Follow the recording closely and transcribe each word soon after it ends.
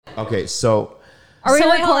Okay, so. Are we So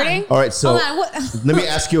wait, recording? All right, so Hold on, let me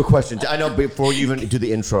ask you a question. I know before you even do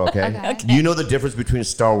the intro, okay? You know the difference between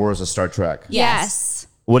Star Wars and Star Trek? Yes.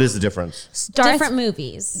 What is the difference? different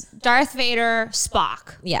movies. Darth Vader,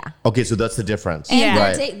 Spock. Yeah. Okay, so that's the difference. And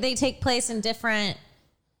Yeah. they take place in different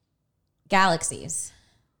galaxies.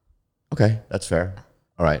 Okay, that's fair.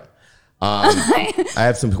 All right. I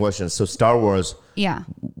have some questions. So Star Wars, Yeah.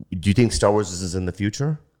 do you think Star Wars is in the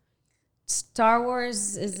future? Star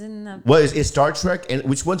Wars is in the What is Star Trek? And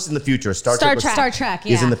which one's in the future? Star was- Trek. Star Trek.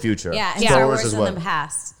 Yeah. Is in the future. Yeah. And Star Star Wars Wars is in what? the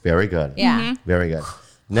past. Very good. Yeah. Very good.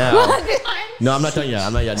 Now, no, I'm not done yet.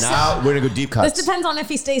 I'm not yet. Now we're gonna go deep cuts. This depends on if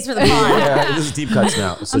he stays for the pod. Yeah, this is deep cuts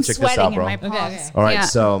now. So I'm check this sweating out, in bro. my palms. Okay. All right, Yeah.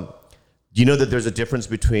 so do you know that there's a difference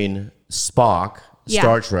between Spock, Yeah.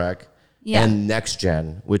 Star Trek, Yeah. and Next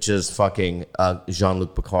Gen, which is fucking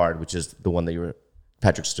Jean-Luc Picard, which is the one that you were,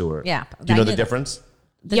 Patrick Stewart. Yeah, Do you know I the knew that. difference?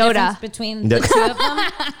 The Yoda. difference between That- the two of them.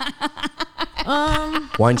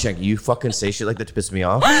 Wine check, you fucking say shit like that to piss me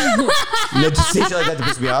off? You just say shit like that to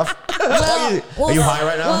piss me off? Are you high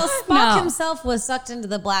right now? Well, Spock No. himself was sucked into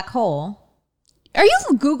the black hole. Are you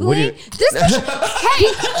What do Googling? you- This bitch,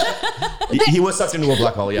 hey, he was sucked into a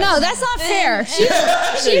black hole, yes. no, that's not fair.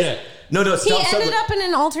 No, He stop. ended up in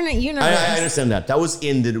an alternate universe. I understand that. That was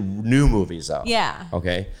in the new movies, though. Yeah.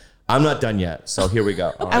 Okay. I'm not done yet, so here we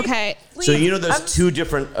go. All right. Okay. So you know there's two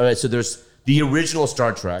different. All right, so there's the original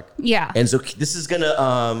Star Trek. Yeah. And so this is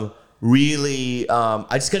gonna really. I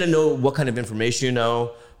just gotta know what kind of information you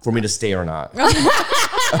know for me to stay or not.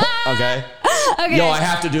 Okay. Okay. Yo, I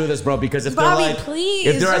have to do this, bro, because if Bobby, they're like, please,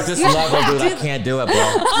 if they're at just- this level, dude, I can't do it, bro.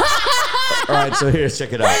 All right, so here,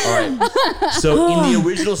 check it out. All right. So in the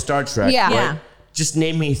original Star Trek, Yeah. right, Yeah. just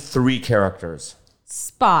name me 3 characters.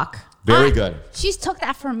 Spock. Very good. She's took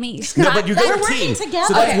that from me. No, but you guys We're are a working team. together.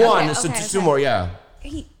 So that's Okay, one. So just 2 more, yeah.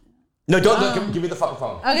 No, don't give me the fucking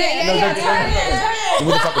phone. Okay. Give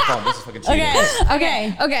me the fucking phone. This is fucking cheating.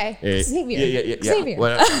 Okay. Okay. Yeah, Xavier. Yeah.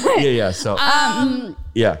 Xavier. Yeah. So,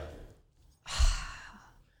 yeah.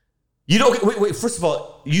 You don't. Wait. First of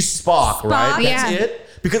all, you Spock, right? Spock. That's Yeah. it.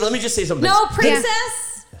 Because let me just say something. No, princess.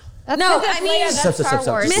 That's No, that's I mean, Leia, Stop, that's stop, Star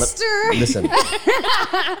stop, Wars. stop. Mr. Listen.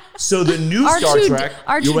 So the new Star R2D Trek.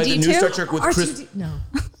 You read the new R2D2? Star Trek with Chris. No.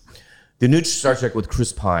 The new Star Trek with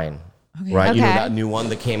Chris Pine. Right, you know Okay. that new one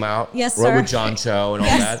that came out, Yes, right, sir. with John Cho and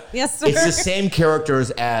all that. Yes, sir. It's the same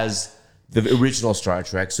characters as the original Star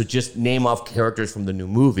Trek, so just name off characters from the new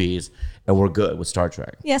movies, and we're good with Star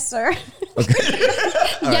Trek. Yes, sir.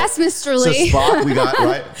 Yes, Mr. So Lee. Spock, we got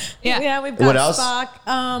right. Yeah, we've got What else?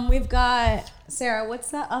 Spock. We've got Sarah. What's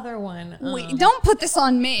that other one? Wait, don't put this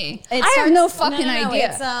on me. It I have no starts- fucking no, idea.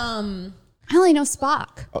 It's I only know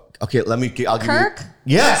Spock. Okay, I'll give Kirk?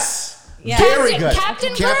 you. Yes. Yeah. Very Captain- good.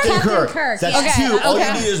 Captain Captain Kirk? Kirk. Captain Kirk, That's yeah. Okay, 2. All you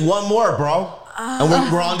okay. need is 1 more, bro. And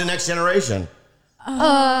we're on to Next Generation.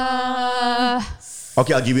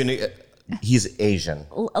 Okay, I'll give you an. He's Asian.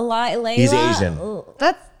 Layla. He's Asian.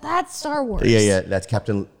 That's Star Wars. Yeah. That's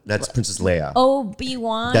Princess Leia.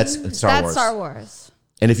 Obi-Wan. That's Star That's Wars. Star Wars.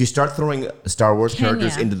 And if you start throwing Star Wars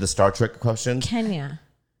characters Kenya. into the Star Trek questions, Kenya.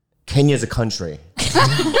 Kenya is a country.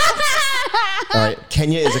 All right,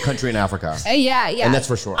 Kenya is a country in Africa. Yeah. And that's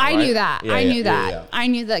for sure, I right? knew that. Yeah, I yeah, knew yeah, that. yeah. I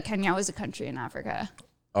knew that Kenya was a country in Africa.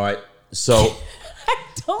 All right, so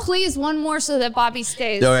Please, one more so that Bobby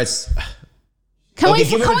stays. no, it's Can Okay, we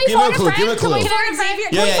give phone him a clue, a friend? give him a Can we clue. phone a friend?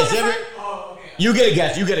 yeah. Is it? You get a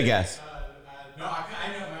guess. You get a guess. No, I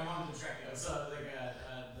know my mom's a Trekkie. So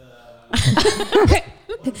like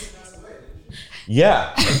the.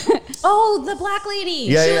 Yeah. Oh, the black lady.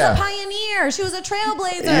 Yeah, she yeah. was a pioneer. She was a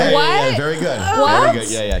trailblazer. Yeah, What? Yeah, very good. What? Very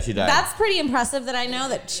good. Yeah. She died. That's pretty impressive that I know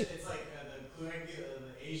that she, It's like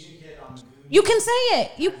the Asian kid on the Goonies. you can say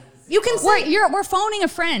it. You can say it. We're phoning a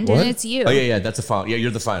friend What? and it's you. Oh yeah. That's a phone. Yeah,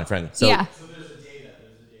 you're the phone friend. So, Yeah. So there's a data.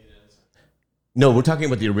 No, we're talking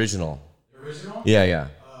about the original. The original? Yeah.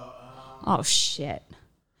 Oh shit.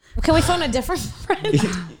 Can we phone a different friend?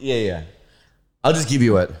 Yeah. I'll just give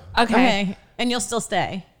you it. Okay. And you'll still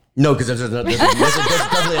stay. No, because there's definitely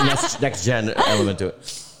a next gen element to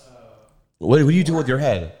it. What do you do with your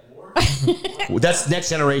head? That's Next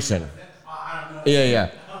Generation.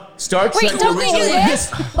 Yeah. Star Trek. Wait, don't they do originally-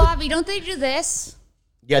 this? Bobby, don't they do this?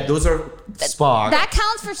 Yeah, those are Spock. That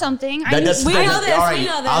counts for something. That- that's- We that- know this, All right, we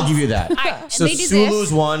know this. I'll give you that. So they do Sulu's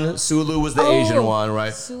this. one. Sulu was the Asian one,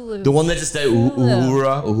 right? Sulu. The one that just said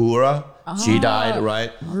Uhura. She died,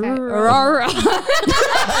 right?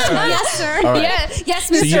 Yes, sir. All right. Yes,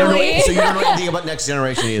 So you Mr. don't Lee. know. So you don't know anything about Next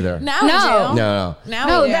Generation either. Now No. we do. No. Now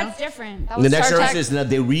No, we do. that's different. That The was Next Star Generation Trek. is that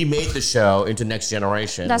they remade the show into Next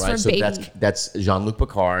Generation. That's right? for So baby. that's Jean-Luc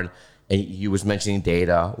Picard and you was mentioning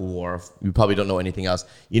Data, Worf. You probably don't know anything else.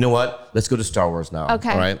 You know what? Let's go to Star Wars now. Okay.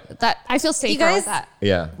 All right. That I feel safer guys- with that.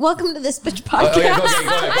 Yeah. Welcome to this bitch Oh, podcast.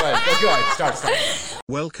 yeah, go ahead. Start.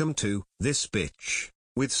 Welcome to This Bitch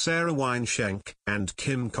with Sarah Wineshank and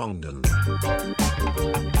Kim Congdon.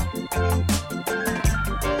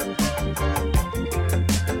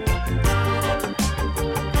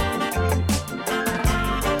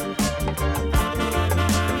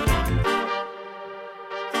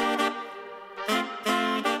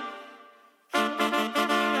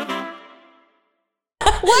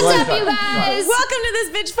 What's up, you guys? Welcome to this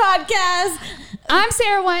bitch podcast. I'm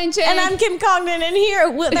Sarah Wineshank. And I'm Kim Congdon, and here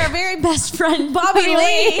with our very best friend, Bobby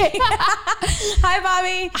Lee. Hi,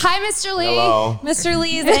 Bobby. Hi, Mr. Lee. Hello. Mr.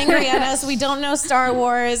 Lee is angry at us. We don't know Star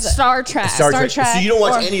Wars. Star Trek. Star Trek. Trek So you don't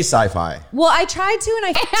watch or- any sci-fi? Well, I tried to,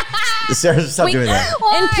 and I Sarah, stop We- doing that.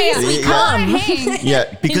 Why? in peace we Yeah. come. Hang. Yeah,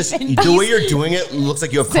 because the way you're doing it looks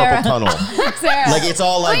like you have carpal tunnel. Sarah. Like it's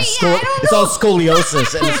all like Wait, yeah, I don't it's all know.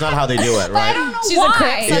 scoliosis, and it's not how they do it, I right? don't know She's a why.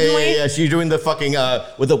 crip, Yeah, suddenly. yeah. She's doing the fucking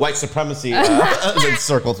with the white supremacy the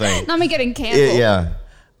circle thing. Not me getting canceled. Yeah.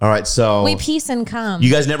 All right. So We peace and come.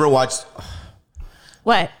 you guys never watched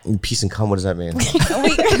What? Peace and Come? What does that mean?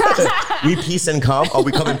 We peace and come? Oh,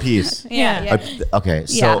 we come in peace. Yeah. Okay.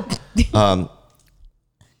 So,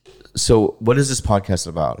 so what is this podcast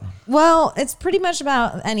about? Well, it's pretty much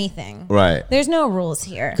about anything. Right. There's no rules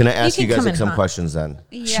here. Can I ask you, can guys come like in some hot. questions then?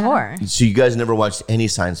 Yeah. Sure. So you guys never watched any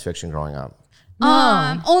science fiction growing up?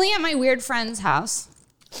 Only at my weird friend's house,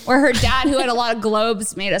 where her dad, who had a lot of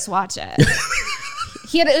globes, made us watch it.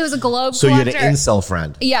 It was a globe. So you had collector. an incel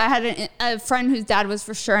friend. Yeah, I had a friend whose dad was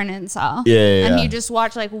for sure an incel. Yeah. And he just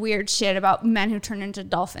watched like weird shit about men who turn into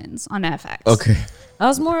dolphins on FX. Okay. I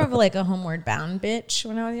was more of like a Homeward Bound bitch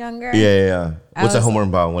when I was younger. Yeah. What's a was-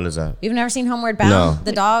 Homeward Bound? What is that? You've never seen Homeward Bound? No.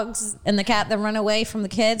 The dogs and the cat that run away from the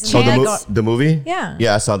kids. Oh, And the, they mo- go- the movie? Yeah.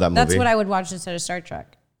 Yeah, I saw that movie. That's what I would watch instead of Star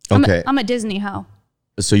Trek. Okay. I'm a Disney hoe.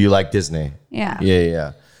 So you like Disney? Yeah.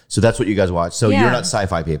 Yeah. So that's what you guys watch. So Yeah. you're not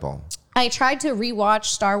sci-fi people. I tried to rewatch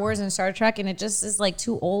Star Wars and Star Trek, and it just is like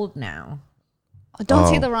too old now. Don't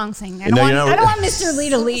say the wrong thing. I No, don't, you're want, not- I don't want Mr. Lee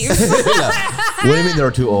to leave. What do you mean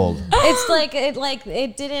they're too old? It's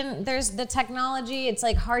it didn't. There's the technology. It's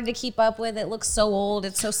like hard to keep up with. It looks so old.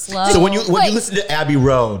 It's so slow. So when you Wait. listen to Abbey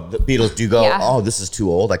Road, the Beatles, do you go, Yeah. oh, this is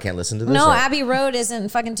too old. I can't listen to this? no, Or- Abbey Road isn't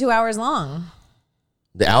fucking 2 hours long.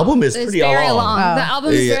 The album is It's pretty very long. long. The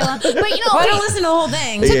album is Yeah. very long. But you know, Well, I wait, don't listen to the whole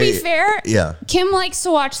thing. to Yeah, be yeah. fair, Yeah. Kim likes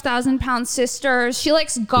to watch 1,000-Pound Sisters. She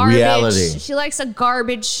likes garbage. Reality. She likes a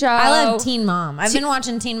garbage show. I love Teen Mom. I've been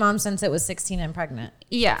watching Teen Mom since it was 16 and pregnant.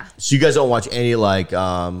 Yeah. So you guys don't watch any like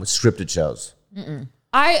scripted shows?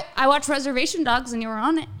 I watch Reservation Dogs and you were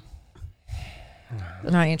on it.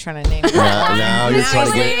 No, you're trying to name it. Now you're trying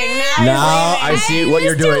to get. Now I see what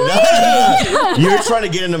you're doing. No. You're trying to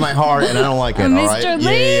get into my heart, and I don't like it. All right? Mr. Yeah,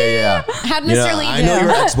 Lee. yeah. How'd You know, Mr. Lee I know do?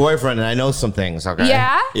 your ex-boyfriend, and I know some things. Okay.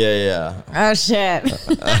 Yeah? Yeah. Oh shit!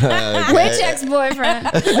 Which ex-boyfriend?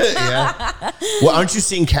 Yeah. Well, aren't you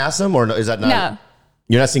seeing Cassim, or no, is that not? No.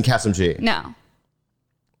 You're not seeing Cassim G. No.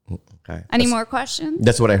 Okay. Any more questions?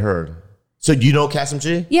 That's what I heard. So do you know Cassim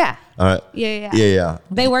G? Yeah. All right. Yeah. Yeah.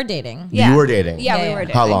 They were dating. Yeah. You were dating. Yeah, Yeah, we yeah. were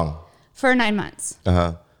dating. How long? For 9 months.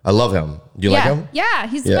 I love him. Do you like him? Yeah,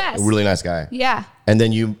 he's the Yeah, best. really nice guy. Yeah. And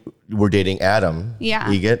then you were dating Adam. Yeah.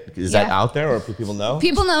 Egget. Is that Yeah. out there, or do people know?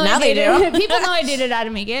 People know Now I they dated. do. People know I dated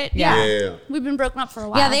Adam Egget. Yeah. Yeah. We've been broken up for a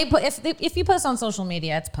while. Yeah, they put if you post on social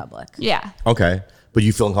media, it's public. Yeah. Okay, but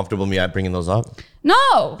you feel uncomfortable me bringing those up?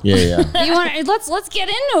 No. Yeah. You want? Let's get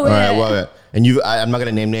into it. All right. Well, and I'm not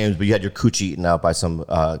gonna name names, but you had your coochie eaten out by some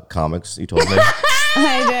comics. You told me.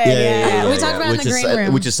 I did. We talked about it in which the is green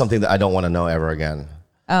room. which is something that I don't want to know ever again.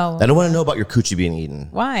 Oh, I don't want to know about your coochie being eaten.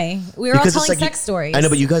 why? We were all it's telling like sex stories. I know,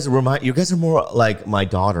 but you guys are more like my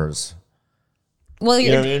daughters. Well, know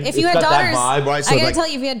what I mean? if you It's had got that daughters, vibe, right? So I gotta like- tell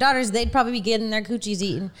you, if you had daughters, they'd probably be getting their coochies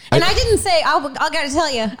eaten. And I didn't say, I gotta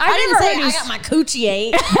tell you, I didn't never say heard I you got my coochie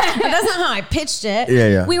ate. That's not how I pitched it.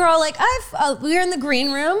 Yeah. We were all like, we were in the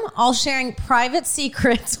green room, all sharing private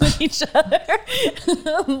secrets with each other,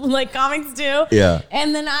 like comics do. Yeah.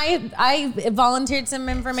 And then I volunteered some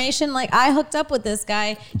information. Like I hooked up with this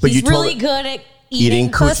guy. But He's you told- really good at Eating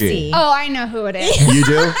eating coochie. pussy. Oh, I know who it is. You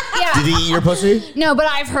do? Yeah. Did he eat your pussy? No, but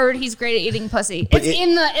I've heard he's great at eating pussy. But It's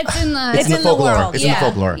in the It's in the in the folklore. world. It's in the Yeah.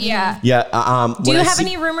 folklore. Yeah. Yeah. Do you have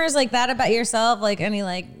any rumors like that about yourself? Like any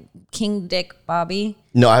like King Dick Bobby?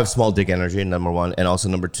 No, I have small dick energy, number one. And also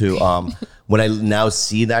number two, when I now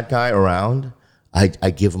see that guy around, I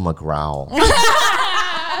give him a growl.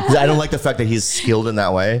 'Cause I don't like the fact that he's skilled in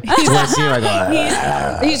that way. So when I see him, I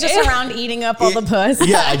go, He's just around eating up all the puss.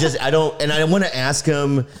 yeah, I don't, and I want to ask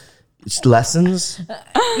him, lessons, but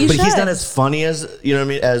he's should. not as funny as, you know what I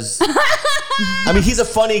mean? As I mean, he's a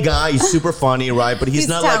funny guy. He's super funny, right? But he's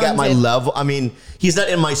not like at my talented. level. I mean, he's not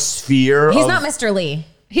in my sphere. He's of, not Mr. Lee.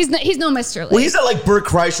 He's no Mr. Lee. Well, he's not like Bert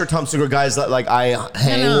Kreischer, Tom Segura guys that like I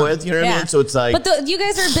hang with. You know what I mean? So it's like, but you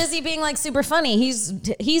guys are busy being like super funny. He's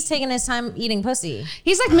taking his time eating pussy.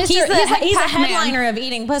 He's like Mr. He's a Pac-Man. headliner of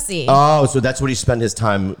eating pussy. oh, so that's what he spent his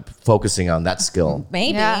time focusing on, that skill.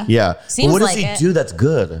 Maybe. Yeah. Yeah. Seems but what does like he it. do that's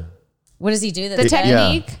good? What does he do? The That's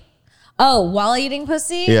technique. Oh, while eating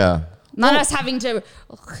pussy? Yeah. Not us having to.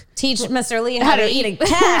 Teach Mr. Lee how to eat a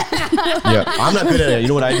cat. Yeah. I'm not good at it. You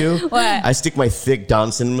know what I do? What? I stick my thick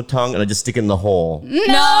Down syndrome tongue and I just stick it in the hole.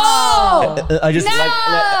 No. I just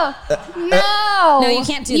No. No, you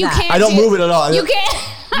can't do You that. can't I don't do- move it at all. You can't.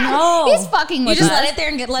 No. He's fucking You with just us. let it there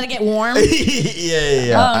and let it get warm.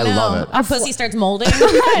 yeah. I love it. Our pussy starts molding.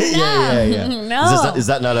 Yeah. No. Is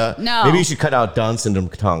that not a? No. Maybe you should cut out Down syndrome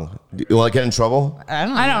tongue. You want to get in trouble? I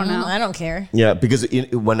don't know. I don't care. Yeah, because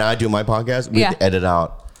when I do my podcast, we have to Yeah. edit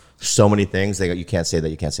out so many things. They go, you can't say that.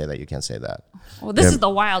 You can't say that. You can't say that. Well, this Yeah. is the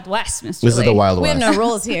Wild West, Mr. This is Lee. the Wild We have West. no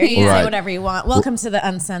rules here. You can Right. say whatever you want. Welcome to the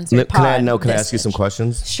uncensored Can I pod. Can I ask you some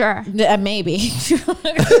questions? Sure. Maybe. Depends on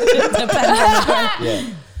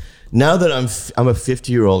the Now that I'm a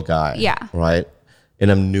 50-year-old guy, Yeah. right, and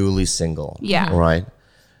I'm newly single, Yeah. right,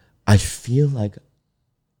 I feel like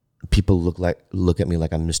people look at me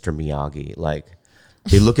like I'm Mr. Miyagi, like.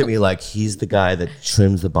 They look at me like he's the guy that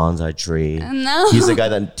trims the bonsai tree. No. He's the guy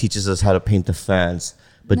that teaches us how to paint the fence.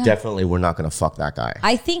 But definitely we're not going to fuck that guy.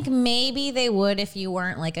 I think maybe they would if you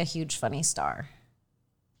weren't like a huge funny star.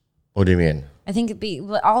 What do you mean? I think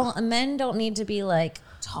all men don't need to be like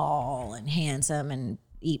tall and handsome and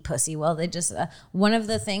eat pussy. Well, they just one of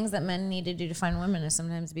the things that men need to do to find women is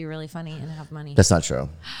sometimes be really funny and have money. That's not true.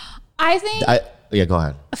 I think Yeah, go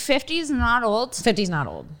ahead. 50 is not old. 50's not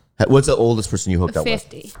old. What's the oldest person you hooked up with?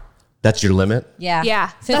 50. That's your limit? Yeah,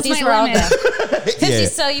 Yeah, that's 50's my where I'll limit. go. 50, Yeah.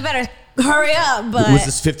 so you better hurry up. But Was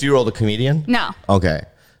this 50-year-old a comedian? No. Okay.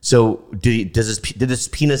 So did this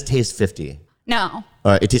penis taste 50? No.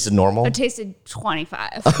 It tasted normal? It tasted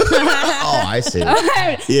 25. Oh, I see.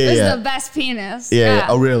 This Yeah. is the best penis. Yeah.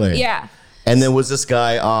 Oh, really? Yeah. And then was this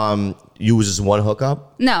guy, you was just one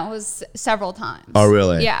hookup? No, it was several times. Oh,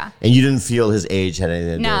 really? Yeah. And you didn't feel his age had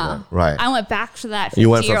anything to do with No. it? Right. I went back to that You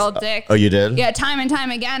went 50-year-old from- dick. Oh, you did? Yeah, time and time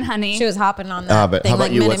again, honey. she was hopping on that But thing how about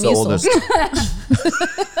like you? What's the Metamucil. oldest?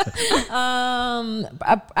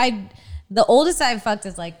 The oldest I've fucked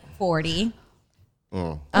is like 40.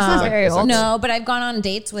 That's not very it's like- old. No, but I've gone on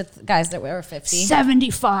dates with guys that were 50.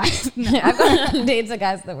 75. No. I've gone on dates with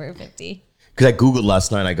guys that were 50. Because I Googled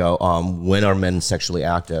last night, I go, when are men sexually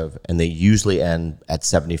active? And they usually end at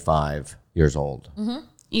 75 years old.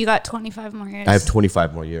 You got 25 more years. I have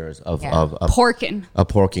 25 more years of Porking.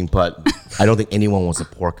 porking, but I don't think anyone wants to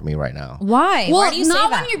pork me right now. Why? Well, Why do you say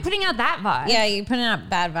not that? when you're putting out that vibe. Yeah, you're putting out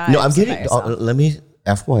bad vibes. No, I'm about getting, yourself. let me,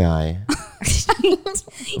 FYI,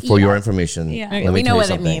 for your information, Yeah. let me we know tell you what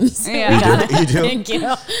something. it means. Yeah. You do? Thank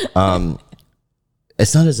you.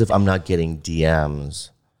 It's not as if I'm not getting DMs,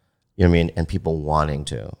 you know what I mean, and people wanting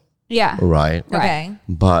to, Yeah. right? Okay.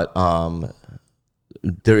 But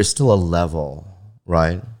there is still a level,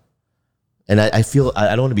 right? And I feel I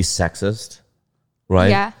don't want to be sexist, right?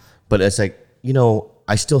 Yeah. But it's like,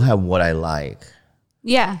 I still have what I like.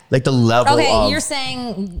 Yeah. Like the level Okay, of... you're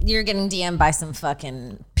saying you're getting DM'd by some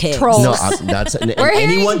fucking pigs. Trolls. No, that's... and We're hearing-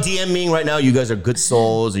 anyone DMing right now, you guys are good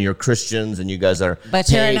souls and you're Christians and you guys are... But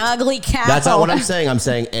you're an hate. ugly cow. That's not what I'm saying. I'm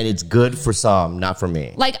saying, and it's good for some, not for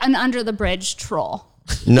me. Like an under the bridge troll.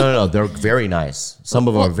 No. They're very nice. Some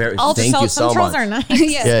of them are very... Thank you so some trolls much. are nice.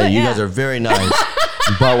 Yes. Yeah, you Yeah. guys are very nice.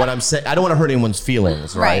 But what I'm saying, I don't want to hurt anyone's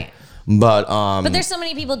feelings, right? But But there's so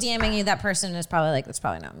many people DMing you. That person is probably like, that's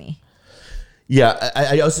probably not me. yeah,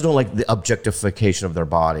 I also don't like the objectification of their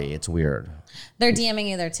body. It's weird. They're DMing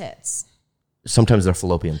you their tits. Sometimes they're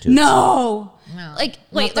fallopian tooths. No. No. Like, Not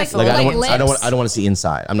wait, their like, Like I don't lips? want. I don't want to see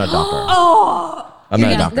inside. I'm not a doctor. I'm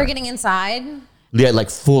not a doctor. They're getting inside. Yeah, like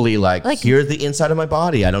fully. Like Like- here's the inside of my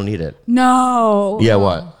body. I don't need it. No. Yeah,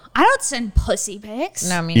 what? I don't send pussy pics.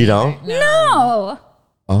 No, me You neither. don't? No.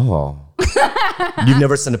 Oh, you've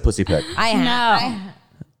never sent a pussy pic. I have. No.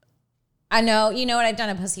 I know. You know what? I've done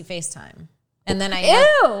a pussy FaceTime. And then I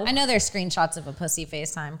Ew. I know there's screenshots of a pussy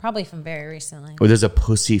FaceTime, probably from very recently. Oh, there's a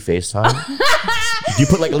pussy FaceTime. Do you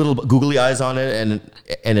put like a little googly eyes on it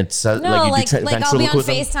and it says No, like you like, do like I'll be on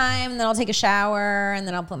ventriloquism? FaceTime, then I'll take a shower, and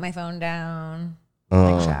then I'll put my phone down.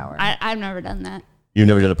 Like shower. I've never done that. You've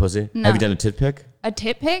never done a pussy? No. Have you done a tit pic? A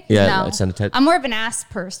tit pic? Yeah, no. I sent a tit. I'm more of an ass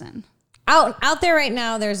person. Out there right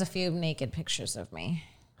now, there's a few naked pictures of me.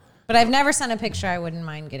 But I've never sent a picture I wouldn't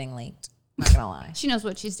mind getting leaked. Not gonna lie. She knows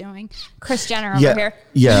what she's doing. Kris Jenner over Yeah, here.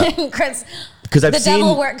 yeah. Chris, Because I've the seen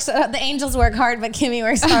devil works, the angels work hard, but Kimmy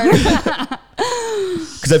works harder.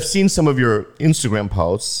 because I've seen some of your Instagram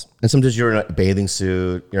posts, and sometimes you're in a bathing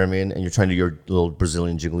suit. You know what I mean? And you're trying to do your little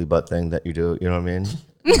Brazilian jiggly butt thing that you do. You know what I mean?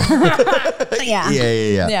 Yeah.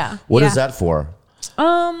 Yeah. What is that for?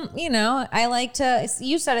 You know, I like to,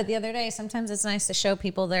 you said it the other day, sometimes it's nice to show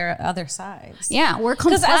people their other sides. Yeah, we're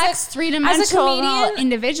 'Cause complex, as a three-dimensional comedian,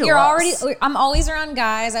 individuals. I'm always around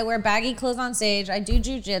guys. I wear baggy clothes on stage. I do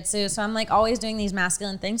jujitsu. So I'm like always doing these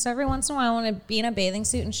masculine things. So every once in a while I want to be in a bathing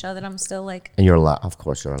suit and show that I'm still like, And you're allowed. Of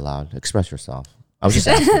course, you're allowed. Express yourself. I was just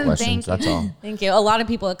asking questions. Thank That's all. thank you. A lot of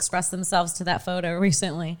people express themselves to that photo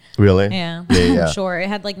recently. Really? Yeah. Yeah. I'm sure. It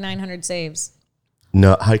had like 900 saves.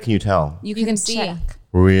 No. How can you tell? you can can see. check.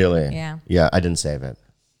 Really? Yeah. Yeah. I didn't save it.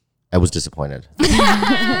 I was disappointed. Were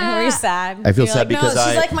you sad? I feel You're sad because no,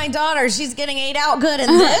 she's I- like my daughter. She's getting ate out good in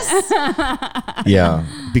this. Yeah.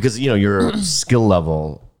 Because your skill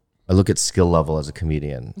level. I look at skill level as a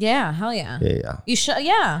comedian. Yeah, hell yeah. Yeah. You should.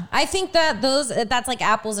 Yeah, I think that's like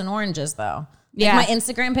apples and oranges, though. Yeah. Like my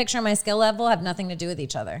Instagram picture and my skill level have nothing to do with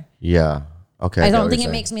each other. Yeah. Okay. I get don't what think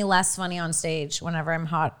you're it saying. makes me less funny on stage whenever I'm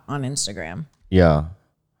hot on Instagram. Yeah.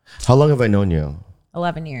 How long have I known you?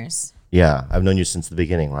 11 years Yeah. I've known you since the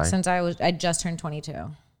beginning, right? since I just turned 22.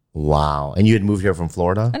 Wow. And you had moved here from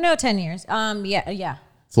Florida? Oh, no, 10 years. Yeah.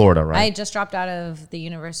 Florida, right? I just dropped out of the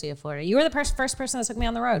University of Florida. You were the first person that took me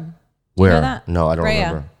on the road. Where? know that? No, I don't Brea.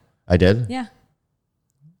 remember. I did? Yeah.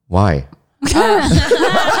 Why?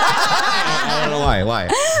 I don't know why. Why?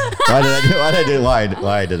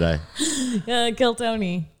 Why did I? Kill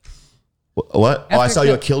Tony. What? Oh, I saw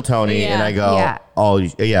you at Kill Tony, and Yeah. I go, Yeah. oh,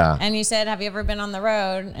 yeah. And you said, "Have you ever been on the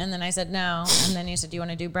road?" And then I said, "No." And then you said, "Do you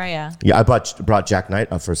want to do Brea?" Yeah, I brought Jack Knight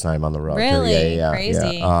a first time on the road. too. Really? Yeah.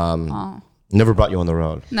 Crazy. Yeah. Never brought you on the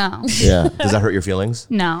road. No. Yeah. Does that hurt your feelings?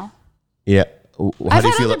 No. Yeah. How I've do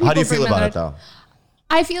you had feel? other How do you people feel bring about me it though?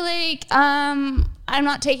 I feel like I'm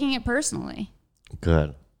not taking it personally.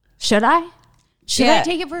 Good. Should I? Should Yeah. I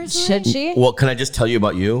take it personally? Should she? Well, can I just tell you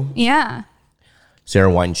about you, Yeah.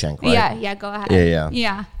 Sarah Weinshank? Right? Yeah. Go ahead. Yeah.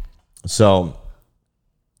 Yeah. So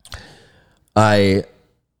I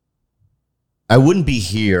wouldn't be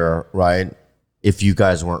here, right, if you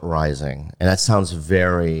guys weren't rising. And that sounds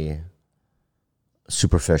very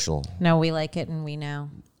superficial. No, we like it and we know.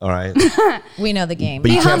 All right. We know the game.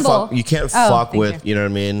 But you Be can't humble. fuck thank fuck with, you know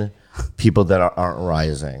what I mean, people that aren't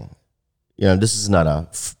rising. You know, this is not a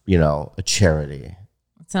charity.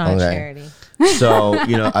 It's not Okay. a charity. So,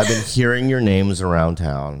 I've been hearing your names around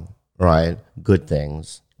town, right? Good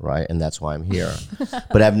things, right? And that's why I'm here.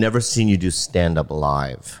 But I've never seen you do stand up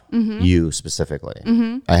live, you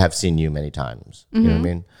specifically. I have seen you many times. You know what I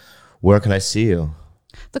mean? Where can I see you?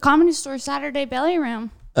 The Comedy Store Saturday Belly Room.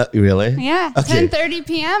 Really? Yeah. Okay. 10:30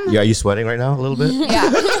 p.m. Yeah, are you sweating right now a little bit?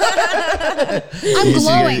 Yeah. I'm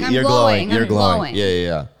glowing. I'm You're glowing. You're I'm glowing.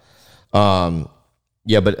 Yeah.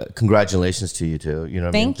 Yeah, but congratulations to you too. You know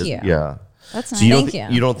what Thank I mean? you. Yeah. That's nice. So you don't Thank thi- you.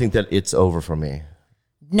 you don't think that it's over for me?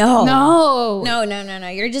 No. No. No.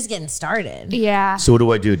 You're just getting started. Yeah. So what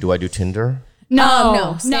do I do? Do I do Tinder? No.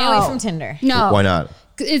 No. Stay away from Tinder. No. Why not?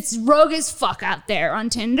 It's rogue as fuck out there on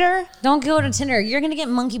Tinder. Don't go to Tinder. You're going to get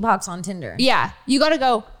monkeypox on Tinder. Yeah. You got to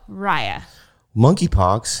go Raya.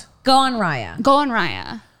 Monkeypox? Go on Raya. Go on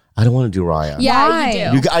Raya. I don't want to do Raya. Yeah, Why?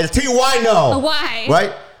 you do. I tell you why no. Why?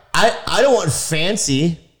 Right? I don't want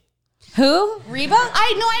fancy. Who? Reba?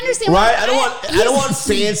 I understand. Right? What, I don't want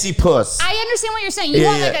fancy puss. I understand what you're saying. You Yeah,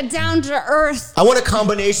 want yeah. like a down to earth. I want a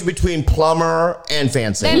combination between plumber and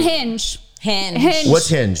fancy. Then Hinge. Hinge. Hinge. What's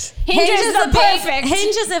Hinge? Hinge is the perfect.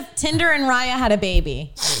 Hinge is if Tinder and Raya had a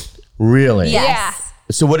baby. Really? Yes.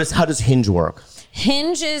 So how does Hinge work?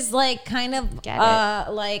 Hinge is like kind of Get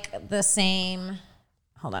it. like the same.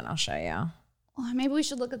 Hold on, I'll show you. Well, maybe we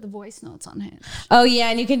should look at the voice notes on Hinge. Oh yeah,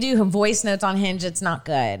 and you can do voice notes on Hinge. It's not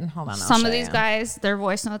good. Hold on, I'll Some show of these you. guys, their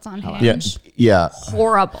voice notes on Yeah. Hinge. Yeah.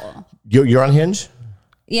 Horrible. You're on Hinge?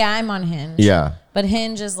 Yeah, I'm on Hinge. Yeah. But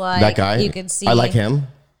Hinge is like That guy? You could see. I like him.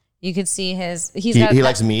 You could see his. He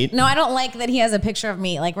likes meat? No, I don't like that he has a picture of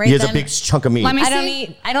meat. Like right He has then, a big chunk of meat. Let me I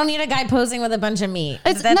don't see. need a guy posing with a bunch of meat.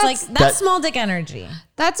 It's That's nuts. that's small dick energy.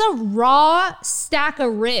 That's a raw stack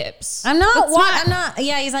of ribs. I'm not. That's What? I'm not.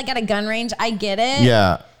 Yeah, he's like at a gun range. I get it.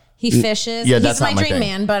 Yeah. He fishes. Yeah, he's that's my not my dream thing.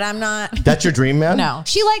 man, but I'm not. That's your dream, man? No.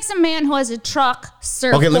 She likes a man who has a truck,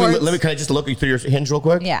 surfboards. Okay, let me. Can I just look through your Hinge real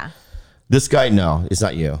quick? Yeah. This guy, no, it's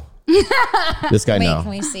not you. This guy, Wait, no. can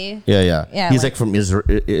we see? Yeah. Yeah, He's like- like from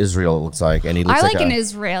Israel, it looks like. And he looks I like like an a,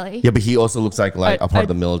 Israeli. Yeah, but he also looks like a part I- of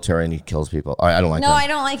the military and he kills people. I don't like No, him. I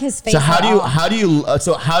don't like his face. So at how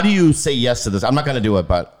all. do you say yes to this? I'm not going to do it,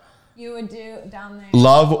 but You would do down there?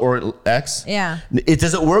 love or X? Yeah.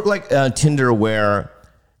 Does it work like Tinder where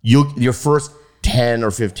your first 10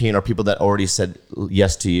 or 15 are people that already said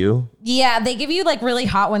yes to you? Yeah, they give you like really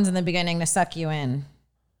hot ones in the beginning to suck you in.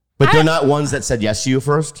 But they're not ones that said yes to you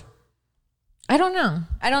first? I don't know.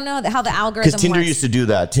 I don't know how the algorithm Because Tinder works. used to do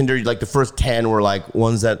that. Tinder, like the first 10 were like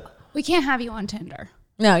ones that. We can't have you on Tinder.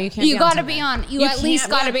 No, you can't. You be got to Tinder. be on. You at least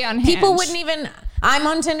can't- got to be on. People Hinge. wouldn't even. I'm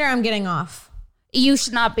on Tinder. I'm getting off. You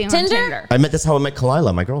should not be on Tinder? Tinder. That's how I met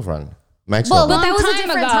Kalila, my girlfriend. My ex Well, but Long that was a time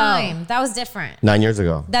different ago. time. That was different. 9 years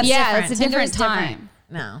ago. That's Yeah, different. it's a different Tinder's time.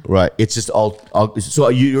 No. Right. It's just all so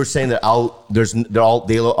you're saying that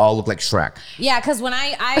they all look like Shrek. Yeah, because when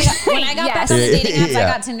I got back on the Yes. dating apps, I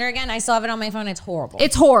Yeah. got Tinder again. I still have it on my phone. It's horrible.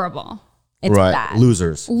 It's horrible. It's right. bad.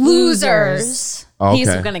 Losers. Losers. Okay.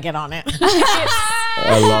 He's gonna get on it.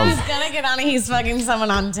 I love. He's gonna get on it. He's fucking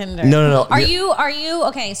someone on Tinder. No. Are you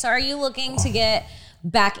okay? So are you looking to get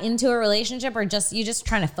back into a relationship, or just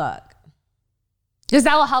trying to fuck? Because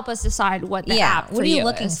that will help us decide what the app for What are you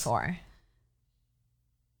looking is. for?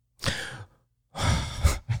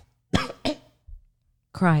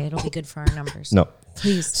 Cry. It'll be good for our numbers. No.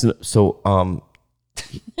 Please. So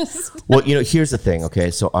well, here's the thing.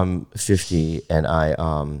 Okay, so I'm 50, and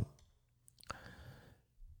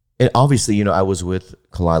and obviously, I was with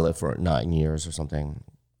Kalila for 9 years or something,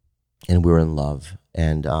 and we were in love.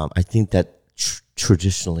 And I think that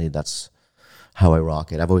traditionally, that's how I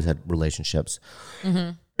rock it. I've always had relationships.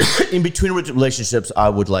 Mm-hmm. In between relationships, I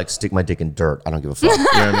would like stick my dick in dirt. I don't give a fuck. You know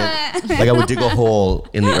what I mean? Like I would dig a hole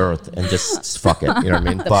in the earth and just fuck it. You know what I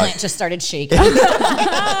mean? The plant just started shaking.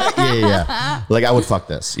 yeah. Like I would fuck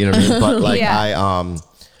this. You know what I mean? But like Yeah.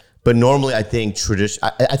 but normally I think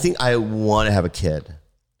I think I want to have a kid.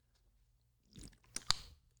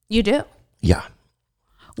 You do. Yeah.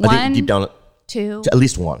 I One, think deep down, two. at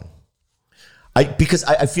least one. Because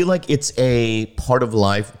I feel like it's a part of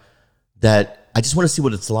life that I just want to see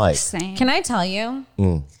what it's like. Same. Can I tell you?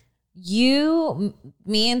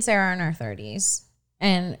 Me and Sarah are in our 30s,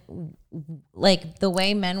 and like the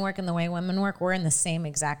way men work and the way women work, we're in the same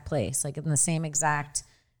exact place, like in the same exact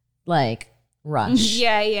rush.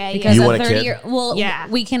 Yeah. Because You at want a 30 kid? Yeah.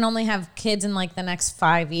 we can only have kids in like the next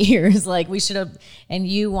 5 years. Like we should have, and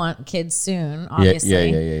you want kids soon,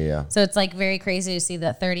 obviously. Yeah. So it's like very crazy to see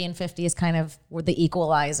that 30 and 50 is kind of the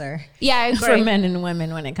equalizer Yeah, I for agree. men and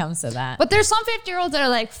women when it comes to that. But there's some 50-year-olds that are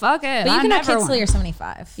like, fuck it. But you I can have never kids till want- you're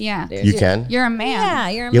 75. Yeah. You can? You're a man. Yeah,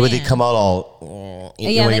 you're a Yeah, man. but they come out all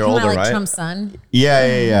Yeah, when they you're come older, out like right? Trump's son.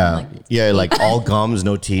 Yeah. Yeah, like all gums,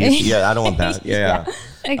 no teeth. Yeah, I don't want that. Yeah.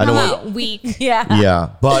 They I come don't out want. weak. Yeah. Yeah,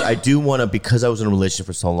 but I do want to, because I was in a relationship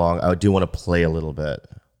for so long, I do want to play a little bit.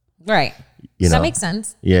 Right. You Does know? that make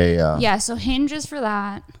sense? Yeah. Yeah, so Hinge is for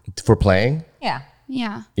that. For playing? Yeah.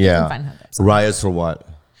 Yeah. Yeah. find hookups. Raya's for what?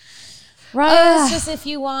 Right. It's just if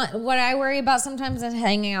you want, what I worry about sometimes is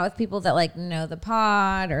hanging out with people that like know the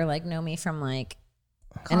pod or like know me from like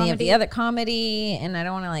any of the other comedy. And I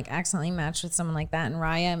don't want to like accidentally match with someone like that. And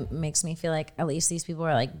Raya makes me feel like at least these people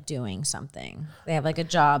are like doing something. They have like a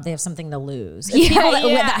job. They have something to lose. It's people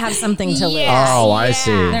that have something to lose. Oh, I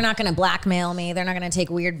see. They're not going to blackmail me. They're not going to take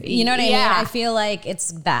weird, you know what I mean? Yeah. I feel like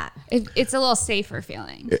it's that It's a little safer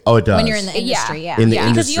feeling. Oh, it does. when you're in the industry. Yeah. In the Because you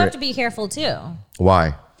industry. have to be careful too.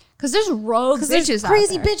 Why? Because there's rogue There's bitches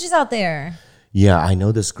crazy out there. bitches out there. Yeah, I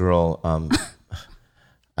know this girl.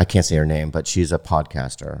 I can't say her name, but she's a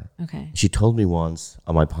podcaster. Okay. She told me once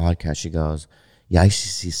on my podcast, she goes, "Yeah, I used to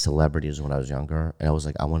see celebrities when I was younger, and I was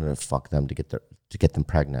like, I wanted to fuck them to get them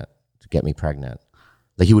pregnant, to get me pregnant.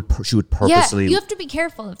 Like she would Yeah, purposely. you have to be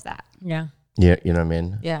careful of that. Yeah. Yeah, you know what I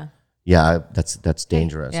mean. Yeah. Yeah, that's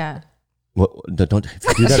dangerous. Yeah. Don't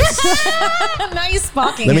if you do that. Now you're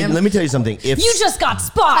spocking let me tell you something. If You just got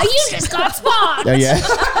spocked. You just got spot. yeah.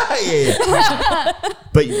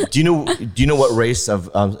 But do you know what race of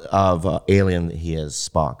alien he is?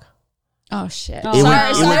 Spock. Oh shit. It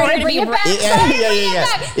would- Sorry to bring it back.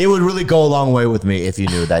 Yeah. It would really go a long way with me if you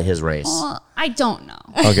knew that his race. Well, I don't know.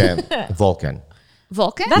 Okay, Vulcan.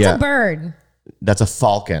 Vulcan? That's Yeah. a bird. That's a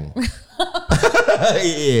falcon.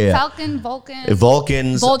 Yeah. Falcon, Vulcan,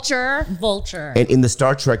 Vulcans. Vulture. Vulture. And in the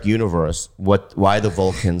Star Trek universe, why the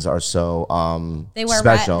Vulcans are so They wear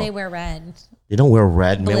special? red. They wear red. They don't wear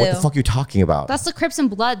red, man. What the Blue. fuck are you talking about? That's the Crips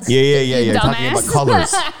and Bloods. yeah. you You're talking about dumbass.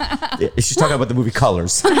 colors. Yeah, she's talking about the movie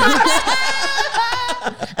Colors.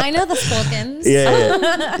 I know the Spulkins.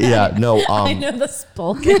 Yeah. No. I know the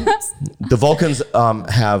Spulkins. The Vulcans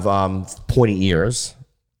have pointy ears,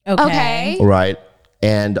 Okay. right?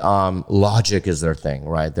 And logic is their thing,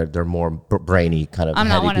 right? They're more brainy kind of. I'm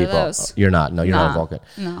not heady one of people. those. You're not. No, you're not a Nah. Vulcan.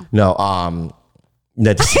 No. No.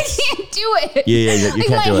 That's, I can't do it. Yeah, you Like,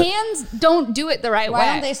 can't my do it. hands don't do it the right Why way.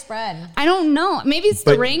 don't they spread? I don't know. Maybe it's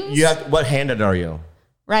the but rings. you have. What handed are you?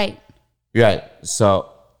 Right. Yeah. So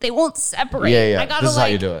They won't separate. yeah. I gotta This is how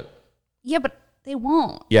you do it. Yeah, but they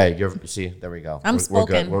won't. Yeah. See, there we go. I'm We're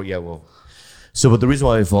good. Spulkin. So, but the reason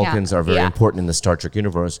why Vulcans are very Yeah. important in the Star Trek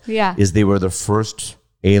universe Yeah. is they were the first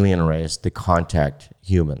alien race to contact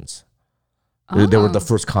humans. They were the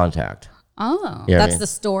first contact. Oh. Yeah, That's the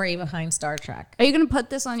story behind Star Trek. Are you gonna put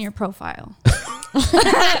this on your profile?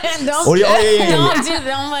 Don't, Oh, yeah.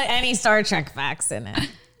 don't put any Star Trek facts in it.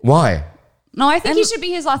 Why? No, I think he should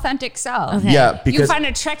be his authentic self. Okay. Yeah, You because find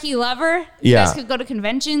a Trekkie lover. You Yeah. guys could go to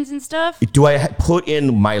conventions and stuff. do I put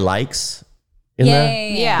in my likes in there?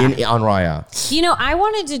 Yeah. On Raya. You know, I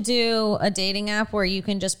wanted to do a dating app where you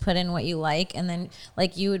can just put in what you like, and then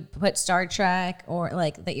like you would put Star Trek or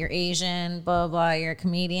like that you're Asian, blah, blah, blah, you're a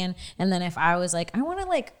comedian. And then if I was like, I want to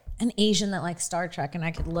like an Asian that likes Star Trek, and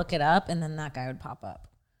I could look it up, and then that guy would pop up.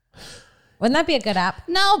 Wouldn't that be a good app?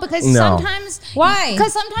 No, because No. sometimes. Why?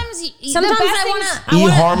 Because sometimes. Sometimes the best I things-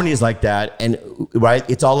 wanna- eHarmony is like that, and right,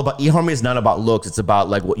 it's all about eHarmony is not about looks; it's about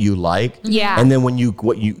like what you like. Yeah. And then when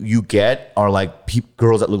what you get are like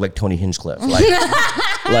girls that look like Tony Hinchcliffe,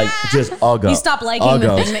 like just uggo. You stop liking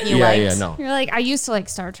the thing that you liked. Yeah, no. You're like, I used to like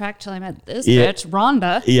Star Trek till I met this Yeah. bitch,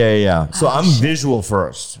 Rhonda. Yeah. So I'm visual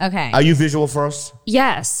first. Okay. Are you visual first?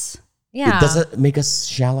 Yes. Yeah. Does it make us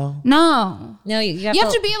shallow? No. No, you You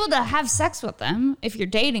have to be able to have sex with them if you're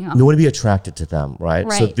dating them. You want to be attracted to them, right?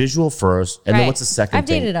 So Right. visual first, and then Right. what's the second I've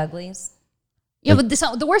thing? dated uglies. Yeah, but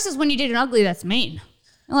the worst is when you date an ugly that's mean.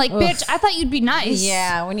 I'm like, bitch, I thought you'd be nice.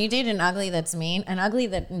 Yeah, when you date an ugly that's mean,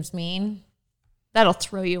 That'll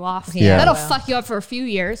throw you off. Yeah. That'll fuck you up for a few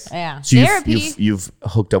years. yeah. So Therapy. you've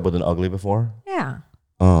hooked up with an ugly before? Yeah.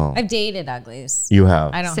 Oh, I've dated uglies. you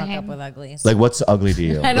have. I don't hook Same. up with uglies. Like, what's ugly to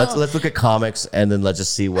you? I don't- Let's look at comics, and then let's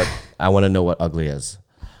just see what I want to know what ugly is.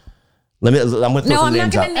 I'm gonna throw no, some I'm not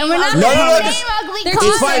names going out. to And name we're not ugly. No, gonna no, name just- ugly They're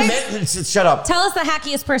It's comics. fine. Shut up. Tell us the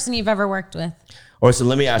hackiest person you've ever worked with. Or so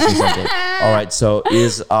let me ask you something. All right. So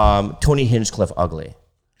is Tony Hinchcliffe ugly?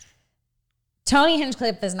 Tony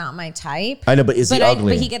Hinchcliffe is not my type. I know, but is he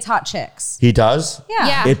ugly? But he gets hot chicks. He does? Yeah.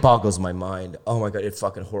 Yeah. It boggles my mind. Oh my God, it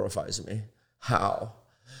fucking horrifies me. How?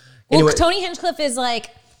 Well, Anyway, Tony Hinchcliffe is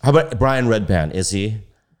like. how about Brian Redband? Is he?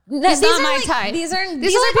 These not are my like- type. These are These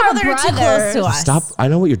these are are people our that are too brothers. close to us. Stop. I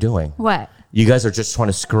know what you're doing. What? You guys are just trying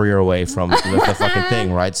to scurry away from the fucking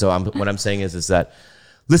thing, right? So what I'm saying is that,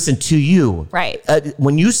 listen, to you, Right.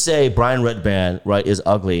 when you say Brian Redband, right, is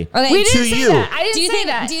ugly, Okay. We to didn't say you, that. I didn't Do you say think?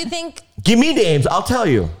 that. Do you think give me names. I'll tell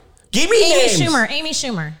you. Give me Amy names. Schumer? Amy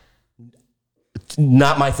Schumer.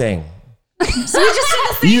 Not my thing. So we just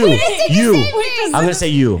did the You. same. I'm gonna say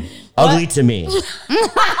you. Ugly to me.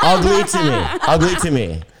 Ugly to me. Ugly to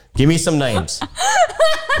me. Give me some names.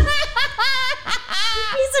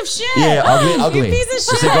 Piece of shit. Yeah, ugly. You piece of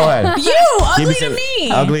So shit. go ahead. You Give ugly to some-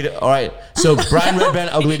 me. Ugly to, all right. So Brian Redband,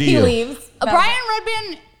 ugly to He you. leaves. Brian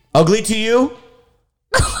Redband, Ugly to you?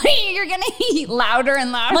 you're gonna eat louder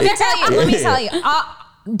and louder. Let me tell you. Let me tell you.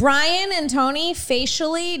 Brian and Tony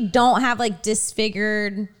facially don't have like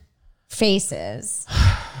disfigured faces.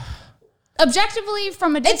 Objectively,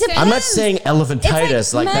 from a distance, I'm not saying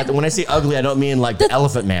elephantitis. like Like that. When I say ugly, I don't mean like the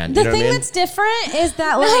elephant man. The You know thing what I mean? that's different is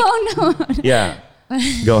that like no. Yeah.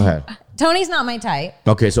 Go ahead. Tony's not my type.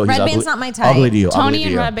 Okay, so he's Redband's ugly. not my type. Ugly to you. Tony ugly to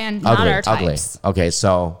and you. Redband, not ugly, our ugly. types. Okay,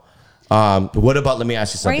 so what about? Let me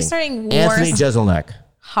ask you Why are something. you starting wars? Anthony Jeselnik,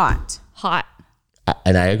 Hot. Hot.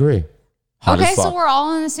 and I agree. Hot Okay, as fuck. so we're all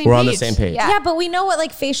on the same. We're page. on the same page. Yeah. Yeah, but we know what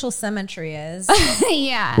like facial symmetry is.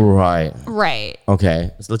 Yeah. Right. Right.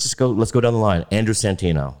 Okay. So let's go down the line. Andrew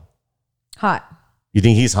Santino. Hot. You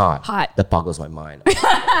think he's hot? Hot. That boggles my mind.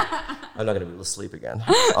 I'm not gonna be able to sleep again.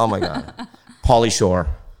 Oh my God. Pauly Shore.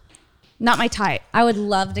 Not my type. I would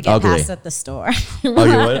love to get Ugly. passed at the store. Oh,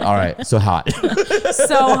 you would? All right. So hot.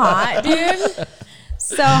 So hot, dude.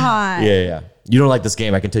 So hot. Yeah. You don't like this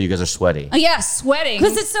game. I can tell you guys are sweaty. Oh yeah, sweating.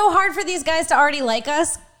 Because it's so hard for these guys to already like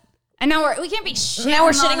us. And now we can't be shitting Now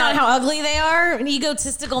we're shitting on it. how ugly they are.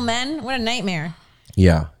 Egotistical men. What a nightmare.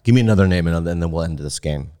 Yeah. Give me another name and then we'll end this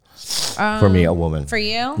game. For me, a woman. For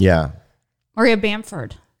you? Yeah. Maria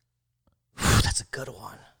Bamford. That's a good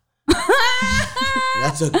one.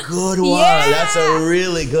 That's a good one. That's a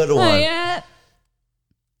really good one. Oh, yeah.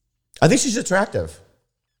 I think she's attractive.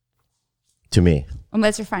 To me.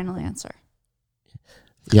 That's your final answer.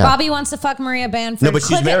 Yeah. Bobby wants to fuck Maria Bamford. No, but she's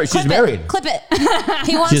Clip it, married. clip She's it, married. Clip it.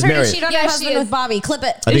 He wants She's her married. to cheat on Yeah, her she husband is. with Bobby. Clip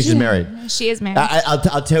it. I think she's married. She is married.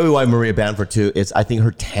 I'll tell you why Maria Bamford too. Is I think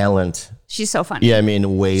her talent. She's so funny. Yeah, I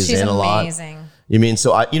mean, weighs She's in a lot. amazing. You mean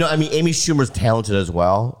so? Amy Schumer's talented as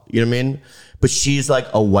well. You know what I mean? But she's like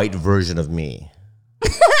a white version of me,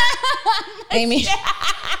 Amy.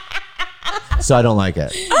 so I don't like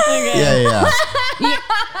it. Yeah.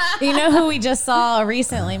 You know who we just saw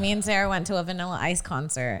recently? Me and Sarah went to a Vanilla Ice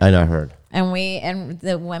concert, I know. I heard. and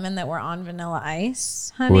the women that were on Vanilla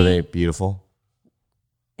Ice, honey, Were they beautiful?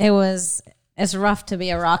 it's rough to be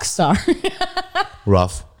a rock star.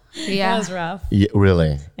 Rough. Yeah. It was rough. Yeah,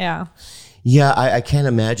 really. Yeah. Yeah, I can't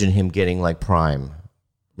imagine him getting like prime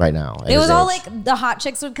right now. at It was his all age. like the hot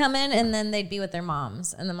chicks would come in and then they'd be with their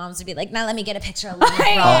moms, and the moms would be like, "Now let me get a picture of Rob."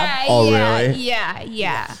 Yeah, Oh, yeah, really?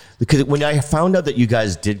 Yeah. Because when I found out that you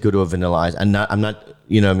guys did go to a Vanilla Ice, I'm not,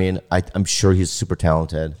 you know what I mean? I'm sure he's super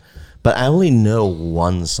talented, but I only know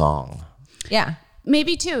one song. Yeah,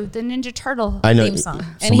 Maybe two. The Ninja Turtle. I know Theme song. And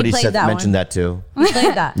he somebody played that mentioned one. that too. we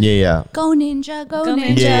played that. Yeah. Go Ninja, go, Go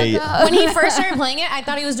Ninja. Ninja. Yeah. When he first started playing it, I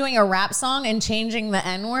thought he was doing a rap song and changing the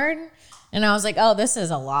N word, and I was like, "Oh, this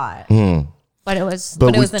is a lot." But it was.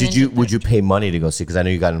 But it was the would you pay money to go see? Because I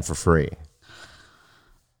know you got in for free.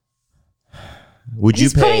 Would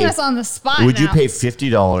He's you putting pay? us on the spot. Would you now. pay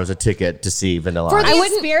 $50 a ticket to see Vanilla For Ice? the I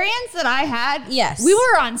wouldn't- experience that I had? Yes. We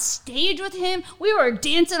were on stage with him. We were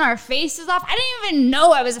dancing our faces off. I didn't even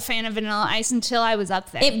know I was a fan of Vanilla Ice until I was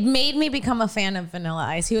up there. It made me become a fan of Vanilla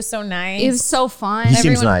Ice. He was so nice. It was so fun. He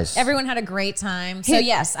seems nice. Everyone had a great time. So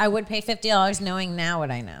yes, I would pay $50 knowing now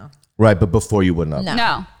what I know. Right, but before you wouldn't have. No.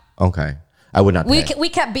 No. Okay, I would not pay. We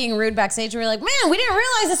kept being rude backstage. We were like, "Man, we didn't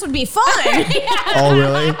realize this would be fun." Oh,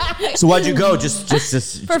 really? So why'd you go? Just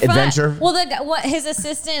this For fun. adventure? Well, his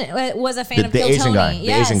assistant was a fan The- of the Kill Asian Tony. guy. The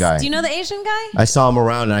Yes. Asian guy. Do you know the Asian guy? I saw him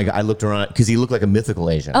around and I looked around because he looked like a mythical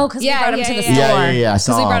Asian. Oh, because we Yeah, brought him yeah, to the yeah. store. Yeah. I 'Cause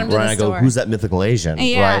we saw brought him him to around. the I go, store. who's that mythical Asian?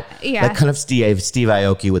 Yeah, Right? yeah. That kind of Steve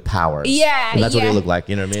Aoki with powers. Yeah, And that's what he yeah. looked like.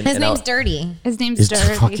 You know what I mean? His And I- name's Dirty. His name's His-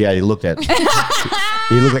 Dirty. Fuck yeah, he looked it.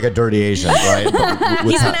 He looked like a dirty Asian, right? But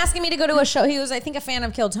with He's been pow- asking me to go to a show. He was, I think, a fan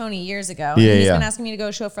of Kill Tony years ago. Yeah, and he's yeah. been asking me to go to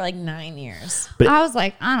a show for like 9 years. I was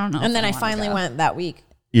like, I don't know. And then if I wanna finally go. went that week.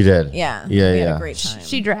 You did. Yeah. Yeah. We Yeah. had a great time.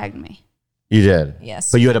 She dragged me. You did.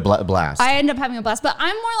 Yes. But you had a blast. I ended up having a blast, but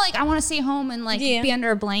I'm more like I want to stay home and like Yeah. be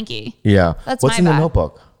under a blankie. yeah. That's What's my in the bad.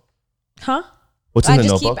 notebook? Huh? What's in I the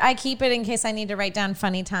just notebook? keep it in case I need to write down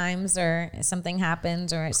funny times or something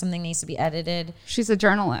happens or something needs to be edited. She's a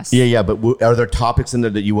journalist. Yeah. But are there topics in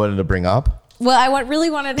there that you wanted to bring up? Well, I really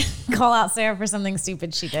wanted to call out Sarah for something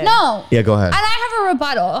stupid she did. No. Yeah. Go ahead. And I have a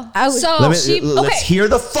rebuttal. So Let's okay. hear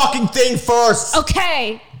the fucking thing first.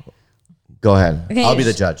 Okay. Go ahead. Okay, I'll be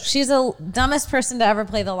the judge. She's the dumbest person to ever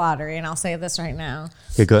play the lottery, and I'll say this right now.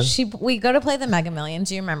 Okay, good. We go to play the Mega Millions.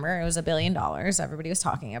 Do you remember? It was $1 billion. Everybody was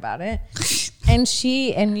talking about it.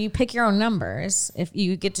 and you pick your own numbers. If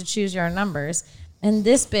you get to choose your own numbers. And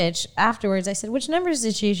this bitch, afterwards, I said, which numbers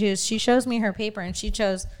did she choose? She shows me her paper, and she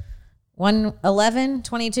chose 1, 11,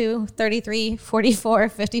 22, 33, 44,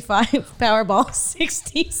 55, Powerball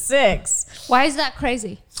 66. Why is that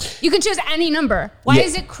crazy? You can choose any number. Why Yeah.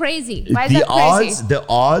 is it crazy? Why is the that crazy?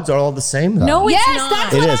 odds are all the same though. No, it's Yes, not.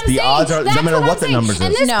 that's It what is. I'm The saying. odds are- no That's matter I'm what the saying. numbers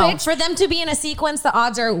And is. this No, bitch, for them to be in a sequence, the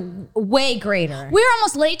odds are way greater. we were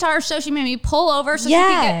almost late to our show. She made me pull over so she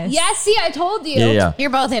Yes. could get. Yes, see, I told you. Yeah. You're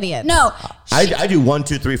both idiots. No, I do 1,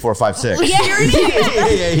 2, 3, 4, 5, 6. Yeah, you're an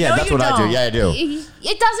yeah. No, That's you what I do. don't. Yeah, I do.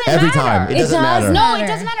 it doesn't Every matter. time. It doesn't matter. No, matter. it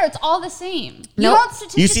doesn't matter. It's all the same. Nope. You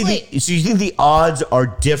don't You statistically. so you think the odds are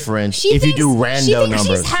different if you do she random thinks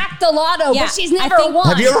numbers? she's hacked the lotto, Yeah, but she's I never think- won.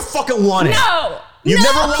 Have you ever fucking won it? No. You've No.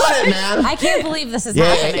 never won it, man. I can't believe this is Yeah,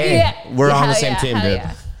 happening. hey, Yeah. we're on the Hell same yeah, team, hell dude.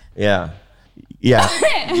 yeah. Yeah.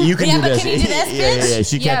 You can Yeah, do but this. can you do this, yeah, bitch?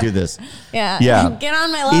 she can't Yeah. do this. Yeah. Yeah. Get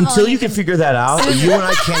on my level. Until and you can figure that out, you and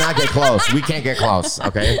I cannot get close. We can't get close,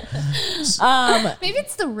 okay? Maybe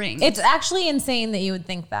it's the ring. It's actually insane that you would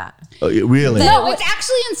think that. Really? no, it's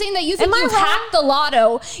actually insane that you think Am I you've wrong? hacked the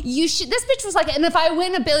lotto. You should. This bitch was like, and if I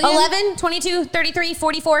win $1 billion, 11, 22, 33,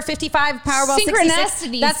 44, 55, Powerball 66.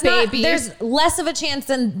 Synchronicities, That's not, baby. there's less of a chance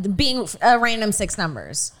than being a random 6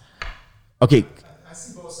 numbers. Okay. I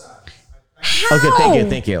see both sides. Okay,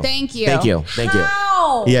 thank you. Thank you. Thank you. Thank you.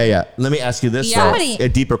 How? Yeah. Let me ask you this, Yeah. though. A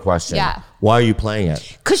deeper question. Yeah. Why are you playing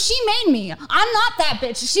it? Because she made me. I'm not that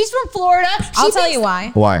bitch. She's from Florida. I'll tell you why.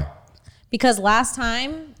 Why? Because last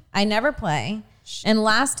time I never play, and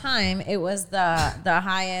last time it was the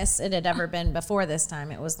highest it had ever been before this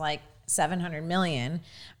time. It was like $700 million.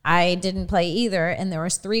 I didn't play either, and there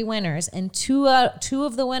was 3 winners, and two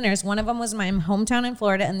of the winners, one of them was my hometown in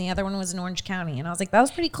Florida, and the other one was in Orange County, and I was like, that was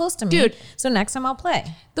pretty close to me. Dude. So next time I'll play.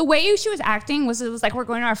 The way she was acting was, it was like we're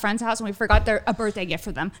going to our friend's house and we forgot a birthday gift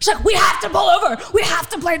for them. She's like, we have to pull over. We have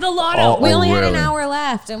to play the lotto. We only had an really? hour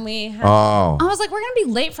left, and we had Oh, I was like, we're going to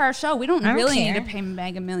be late for our show. We don't don't really care. need to pay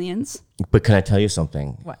Mega Millions. but can I tell you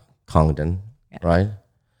something? What? Congdon, right?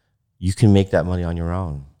 You can make that money on your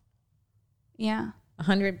own. Yeah.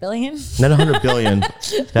 100 billion. Not 100 billion.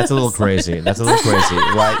 That's a little crazy. That's a little crazy.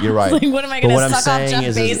 Right? You're right. Like, what am I But going what to I'm suck off saying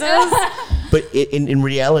Jeff is- Bezos? But in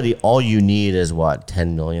reality, all you need is what,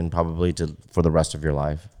 10 million probably for the rest of your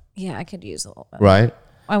life, Yeah, I could use a little bit. right?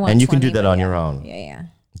 I want And you can 20, do that but on yeah. your own. Yeah.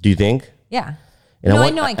 Do you think? Yeah. And No, I I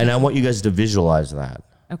want, know I and I can. want you guys to visualize that,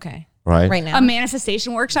 Okay. right? Right now. A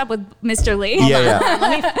manifestation workshop with Mr. Lee.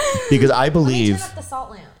 Yeah. Because I believe. the salt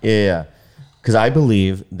lamp. Yeah. Because I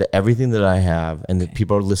believe that everything that I have, and that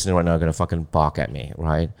people are listening right now are going to fucking balk at me,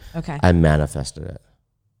 right? Okay. I manifested it.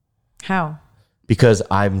 How? Because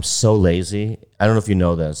I'm so lazy. I don't know if you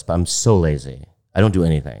know this, but I'm so lazy. I don't do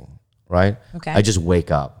anything, right? Okay. I just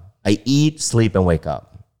wake up. I eat, sleep, and wake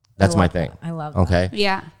up. That's my thing. I love that. Okay?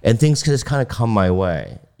 Yeah. And things just kind of come my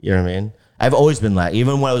way. You know what I mean? I've always been like,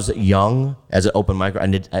 even when I was young as an open micer,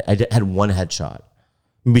 I had 1 headshot,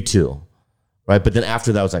 maybe 2. Right, but then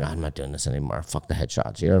after that, I was like, I'm not doing this anymore. Fuck the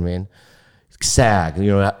headshots. You know what I mean? SAG.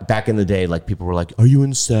 You know, back in the day, like people were like, "Are you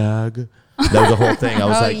in SAG?" That was the whole thing. I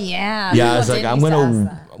was Oh, like, yeah. yeah." I People was like, did "I'm used to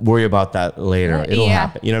gonna ask worry about that later. It'll Yeah.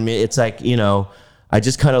 happen." You know what I mean? It's like, you know, I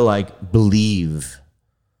just kind of like believe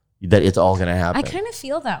that it's all gonna happen. I kind of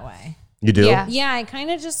feel that way. You do? Yeah. Yeah, I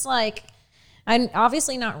kind of just like, I'm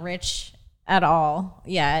obviously not rich at all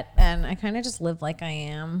yet. And I kind of just live like I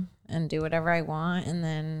am and do whatever I want. And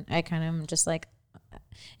then I kind of just like,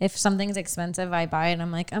 if something's expensive, I buy it.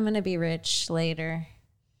 I'm like, I'm going to be rich later.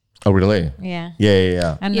 Oh, really? Yeah.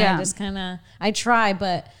 Yeah. And Yeah. I just kind of, I try,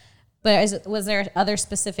 but was there other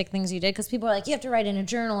specific things you did? Because people are like, you have to write in a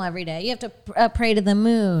journal every day. You have to pray to the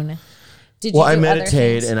moon. Did Well, you I do other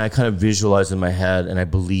meditate things? and I kind of visualize in my head, and I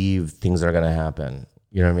believe things are going to happen.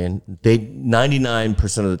 You know what I mean?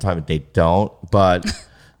 99% of the time they don't, but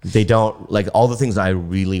they don't, like all the things I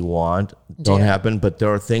really want don't Yeah. happen. But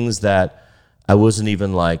there are things that I wasn't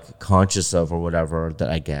even like conscious of or whatever that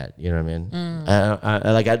I get. You know what I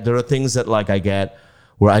mean? There are things that like I get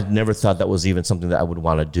where I never thought that was even something that I would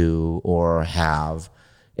want to do or have,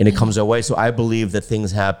 and it comes away. So I believe that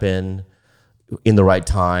things happen in the right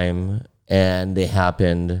time, and they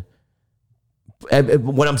happened.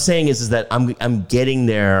 What I'm saying is that I'm getting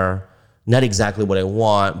there, not exactly what I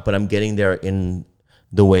want, but I'm getting there in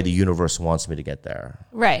the way the universe wants me to get there.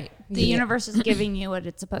 Right. The universe is giving you what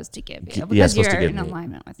it's supposed to give you Yeah, because it's supposed you're to give in me.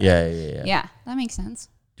 alignment with it. Yeah. Yeah, that makes sense.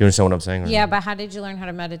 Do you understand what I'm saying? Yeah, but how did you learn how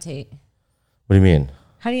to meditate? What do you mean?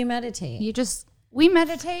 How do you meditate? We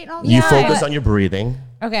meditate all the You time. focus on your breathing,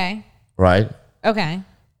 Okay. right? Okay.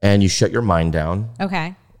 And you shut your mind down.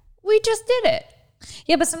 Okay. We just did it.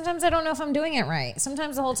 Yeah, but sometimes I don't know if I'm doing it right.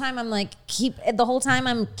 Sometimes the whole time I'm like, keep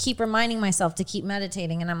reminding myself to keep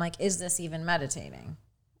meditating, and I'm like, is this even meditating?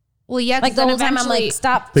 Well, yeah. Like the whole time I'm like,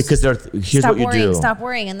 stop. Because here's stop what you worrying, do. stop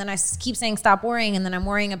worrying, and then I keep saying stop worrying, and then I'm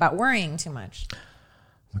worrying about worrying too much. Oh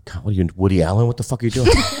my God, what are you, Woody Allen? What the fuck are you doing?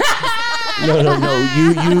 No.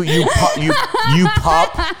 You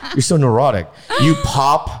pop. You're so neurotic. You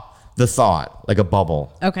pop the thought like a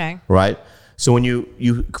bubble. Okay. Right? So when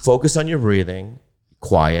you focus on your breathing,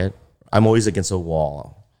 quiet. I'm always against a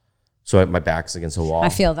wall. So my back's against a wall. I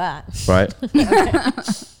feel that. Right?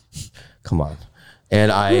 Come on.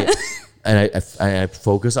 And I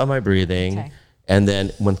focus on my breathing. Okay. And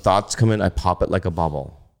then when thoughts come in, I pop it like a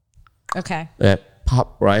bubble. Okay. And I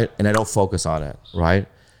pop, right? And I don't focus on it, right?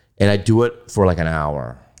 And I do it for like an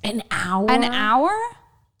hour, An hour. An hour?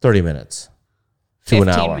 30 minutes to 15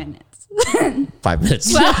 an hour. minutes. 5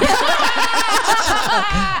 minutes.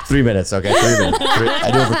 3 minutes, okay? 3 minutes.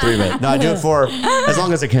 I do it for 3 minutes. No, I do it for as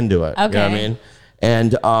long as I can do it. You know what I Okay. mean?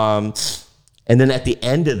 And then at the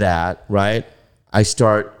end of that, right, I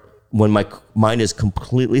start, when my mind is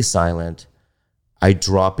completely silent, I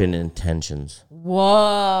drop in intentions.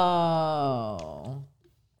 Whoa.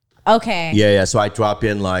 Okay. Yeah. So I drop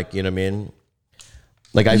in like, you know what I mean?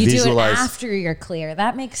 Like I You visualize. do it after you're clear.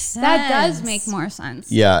 That makes sense. That does make more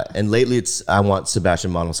sense. Yeah, and lately I want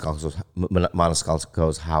Sebastian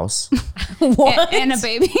Maniscalco's house. And a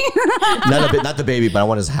baby. Not the baby, but I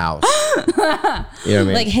want his house. You know what I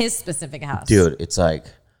mean? Like his specific house. Dude, it's like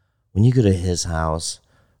when you go to his house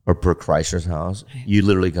or Brooke Kreischer's house, you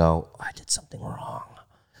literally go, oh, I did something wrong.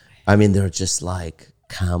 I mean, they're just like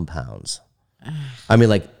compounds. I mean,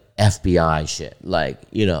 like FBI shit, like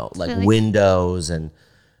Really? windows and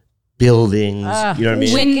buildings. You know what I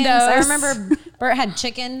mean? Windows. I remember Bert had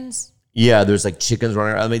chickens. Yeah, there's like chickens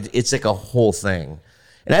running around. I mean, it's like a whole thing.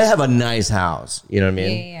 And I have a nice house. You know what I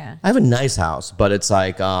mean? Yeah. I have a nice house, but it's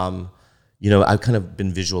like, I've kind of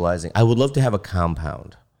been visualizing. I would love to have a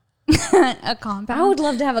compound A compound. I would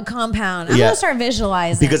love to have a compound. I'm Yeah. gonna start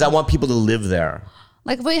visualizing. because I want people to live there.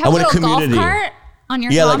 Like, we have I a want a little golf community. cart on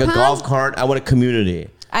your Yeah, compound? like a golf cart. I want a community.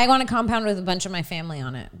 I want a compound with a bunch of my family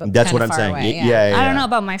on it. But That's kinda what I'm far saying. away, Yeah. I don't know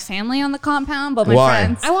about my family on the compound, but my Why?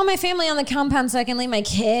 friends. I want my family on the compound so I can leave my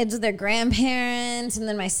kids with their grandparents, and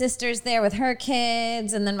then my sister's there with her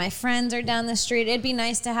kids, and then my friends are down the street. It'd be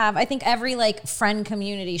nice to have. I think every like friend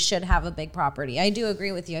community should have a big property. I do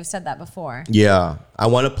agree with you. I've said that before. Yeah. I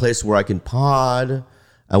want a place where I can pod.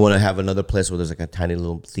 I want to have another place where there's like a tiny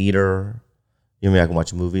little theater. You know, I can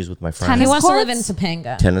watch movies with my friends. Tennis Who wants to live in courts?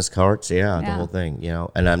 Topanga? Tennis courts, the Yeah. whole thing,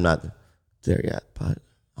 and I'm not there yet, but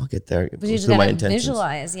I'll get there. But you just through my gotta intentions.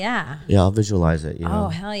 visualize, yeah. Yeah, I'll visualize it, Oh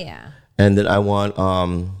hell yeah! And then I want,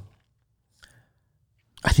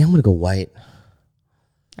 I think I'm gonna go white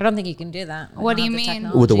I don't think you can do that. I What don't do you have the mean?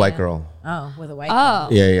 technology with a white yet. girl. Oh, with a white. Oh,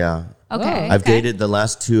 Yeah, yeah. okay. I've dated, the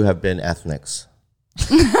last two have been ethnics.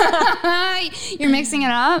 You're mixing it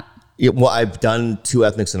up? Yeah, well, I've done two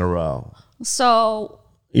ethnics in a row. So,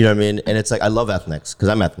 You know what I mean? And it's like, I love ethnics because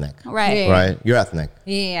I'm ethnic, right. Yeah. right? You're ethnic.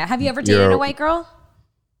 Yeah. Have you ever dated You're- a white girl?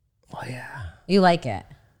 Oh, yeah. You like it?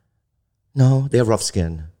 No, they have rough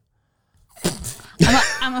skin.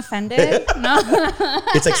 I'm offended. No.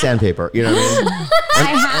 It's like sandpaper, you know what I mean?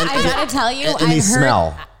 I gotta tell you, and they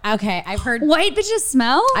smell. Okay, I've heard. White bitches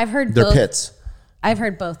smell? I've heard They're both. pits. I've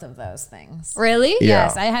heard both of those things. Really? Yeah.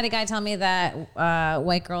 Yes, I had a guy tell me that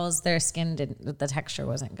white girls, their skin didn't, the texture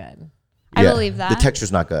wasn't good. I Yeah. believe that. The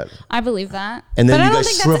texture's not good. I believe that. And then But I you don't guys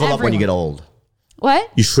think that's shrivel up when you everyone. get old. What?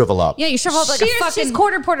 You shrivel up. Yeah, you shrivel up like a fucking. She's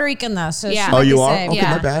quarter Puerto Rican though, so Yeah. she Oh, Oh, might you be are? safe. Okay,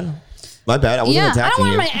 Yeah. my bad. My bad. I wasn't Yeah, I attacking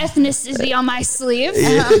don't want you. my ethnicity on my sleeve.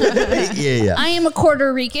 yeah. I am a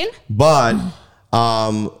Puerto Rican. But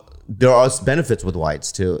there are benefits with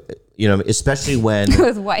whites too. You know, especially when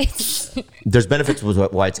With whites. there's benefits with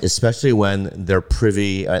whites, especially when they're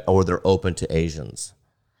privy or they're open to Asians.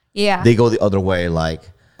 Yeah. They go the other way, like.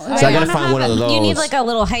 So I gotta find one of those. You need like a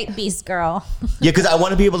little hype beast girl. Yeah, because I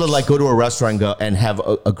want to be able to like go to a restaurant and go and have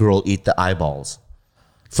a girl eat the eyeballs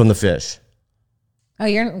from the fish. Oh,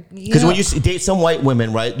 Because when you date some white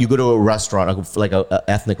women, right? You go to a restaurant, like a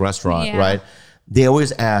ethnic restaurant, Yeah. right? They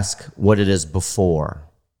always ask what it is before,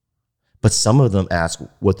 but some of them ask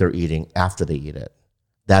what they're eating after they eat it.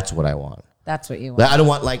 That's what I want. that's what you want. Like, I don't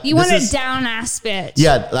want like you this want a is- down ass bitch.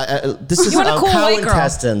 Yeah, like, this is want a cool cow white girl.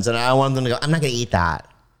 intestines, and I want them to go. I'm not gonna eat that.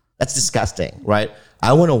 That's disgusting, right?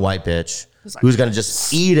 I want a white bitch who's gonna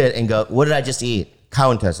just eat it and go, "What did I just eat? Cow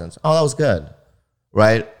intestines. Oh, that was good,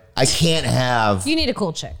 right?" I can't have. You need a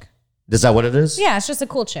cool chick. Is that what it is? Yeah, it's just a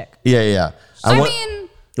cool chick. Yeah. I want- mean,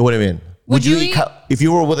 what do you mean? Would you you eat eat- cow? If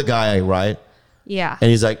you were with a guy, right? yeah. And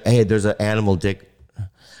he's like, "Hey, there's an animal dick."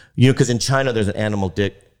 You know, because in China there's an animal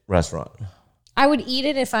dick restaurant. I would eat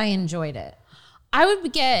it if I enjoyed it. I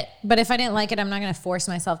would get. But if I didn't like it, I'm not going to force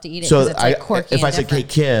myself to eat it So because it's like quirky if and I said, "Hey, different.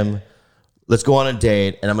 Kim, let's go on a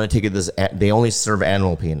date, and I'm going to take you to this," they only serve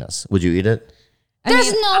animal penis. Would you eat it?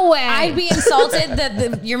 There's no way. I'd be insulted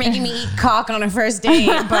that you're making me eat cock on a first date,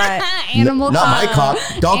 but Animal Not my cock.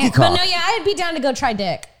 cock, donkey but cock. no, yeah, I'd be down to go try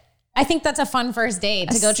dick. I think that's a fun first date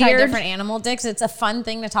to go try seared- different animal dicks. It's a fun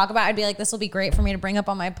thing to talk about. I'd be like, this will be great for me to bring up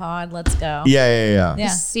on my pod. Let's go. Yeah. Yeah.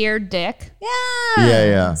 Seared dick.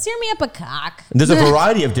 Yeah. Sear me up a cock. And there's a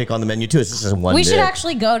variety of dick on the menu too. It's just one. We should dick.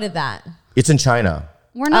 actually go to that. It's in China.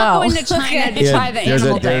 We're not Oh, going to China okay. to try the there's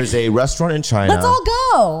animal there's dick. a restaurant in China. Let's all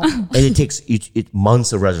go. And it takes it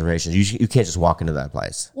months of reservations. You can't just walk into that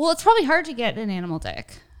place. Well, it's probably hard to get an animal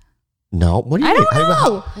dick. No, what do you I mean? don't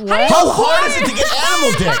know. How hard is it to get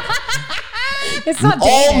animal dick? It's not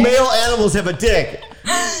All dating. male animals have a dick.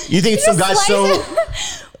 You think some guy's so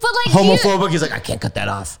But like homophobic? He's like, I can't cut that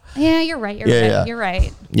off. Yeah, you're right. You're Yeah, right. yeah. You're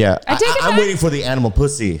right. Yeah, I take it I'm back. waiting for the animal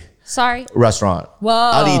pussy Sorry. restaurant. Whoa.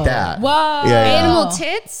 I'll eat that. Whoa. Yeah. Animal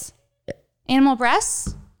tits? Animal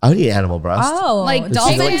breasts? I'll eat animal breast. Oh, Like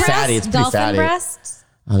dolphin like breasts? fatty. It's pretty dolphin fatty. breasts?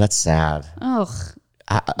 Oh, that's sad. Ugh.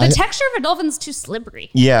 I- The texture of a dolphin's too slippery.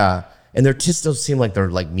 yeah, and their tits don't seem like they're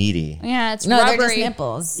like meaty. Yeah, it's No, rubbery. they're just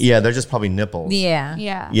nipples. Yeah, they're just probably nipples. Yeah.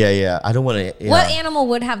 Yeah. Yeah. I don't want to. Yeah. What animal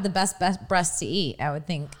would have the best breasts to eat? I would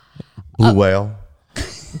think Blue whale.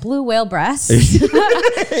 blue whale breasts.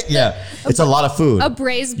 Yeah, it's a lot of food. A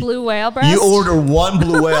braised blue whale breast? You order one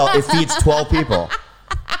blue whale, it feeds 12 people.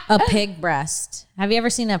 A pig breast. Have you ever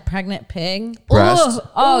seen a pregnant pig? Breast.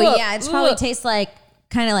 Oh Ugh. yeah, it's probably Ugh. tastes like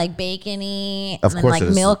kind of like bacony, Of and course like it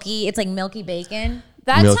is. milky. It's like milky bacon.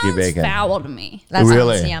 That Milky sounds bacon. foul to me. That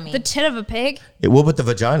Really? sounds yummy. The tit of a pig. What about the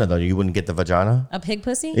vagina though? You wouldn't get the vagina? A pig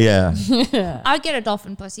pussy? Yeah, I would get a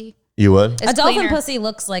dolphin pussy. you would. It's A dolphin cleaner. pussy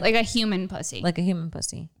looks like Like a human pussy. a human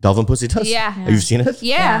pussy. Dolphin pussy does. Yeah. Have you seen it?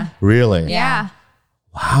 yeah. Really? Yeah.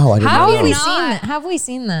 Wow. I didn't How know. have Have we you seen not? that? Have we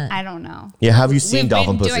seen that? I don't know. Yeah. Have you seen We've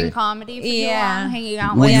dolphin been pussy? doing comedy for too Yeah. long, hanging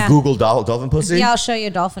out Will with. Yeah. you Google dolphin pussy? Yeah, I'll show you a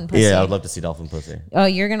dolphin pussy. Yeah, I'd love to see dolphin pussy. Oh,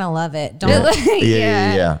 you're gonna love it. Don't.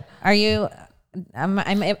 Yeah. Are you?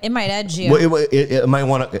 It might edge you. Well, am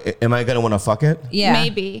I gonna want to fuck it? Yeah.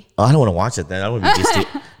 Maybe. Oh, I don't want to watch it then. I don't want to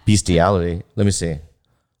be bestiality. Let me see.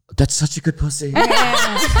 That's such a good pussy.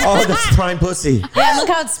 Oh, that's prime pussy. Yeah, look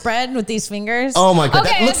how it's spread with these fingers. Oh my god,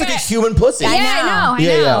 that Okay, looks like okay. a human pussy. Yeah, I know.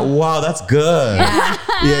 Yeah. Wow, that's good.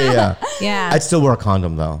 Yeah. Yeah. I'd still wear a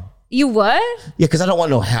condom though. You would? Yeah, because I don't want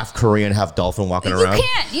no half Korean, half dolphin walking around. You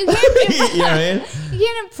can't. You can't. You know what I mean? You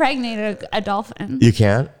can't impregnate a dolphin. You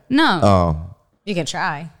can't? No. Oh. You could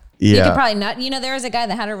try. You Yeah. could probably not. You know, there was a guy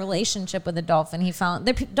that had a relationship with a dolphin. He found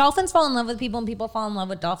dolphins fall in love with people, and people fall in love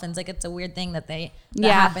with dolphins. Like it's a weird thing that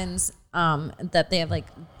Yeah. happens. That they have like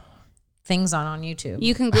things on YouTube.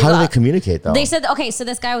 You can How Google do they up. communicate though? They said, okay, so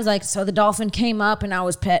this guy was like, so the dolphin came up and I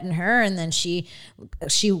was petting her, and then she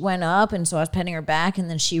went up, and so I was petting her back,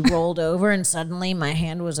 and then she rolled over, and suddenly my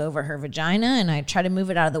hand was over her vagina, and I tried to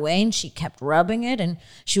move it out of the way, and she kept rubbing it, and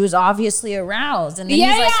she was obviously aroused. And then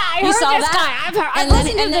Yeah, he's like, yeah, I you heard saw this that? guy. I've and then,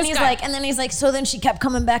 listened to and then this he's guy. like, and then he's like, so then she kept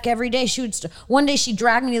coming back every day. She would one day she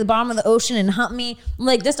dragged me to the bottom of the ocean and humped me.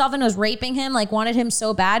 Like this dolphin was raping him, like wanted him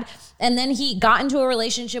so bad. And then he got into a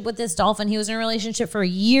relationship with this dolphin. He was in a relationship for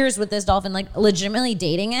years with this dolphin, like legitimately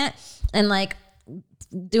dating it and like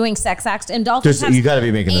doing sex acts. And dolphins You got to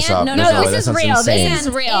be making this up. No, There's no, way. this That is sounds real. insane. This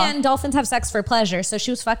is real. And dolphins have sex for pleasure. So she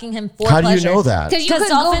was fucking him for How do pleasure. you know that? Because you could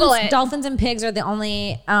Because Google it. dolphins and pigs are the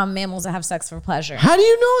only mammals that have sex for pleasure. How do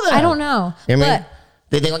you know that? I don't know. I mean,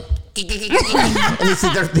 but they like, and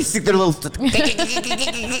they stick their little.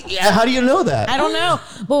 Yeah, how do you know that? I don't know.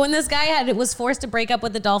 But when this guy was forced to break up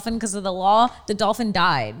with the dolphin because of the law, the dolphin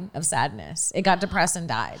died of sadness. It got depressed and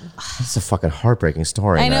died. That's a fucking heartbreaking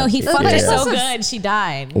story. I know. man. He fucked Yeah, her yeah. so good, she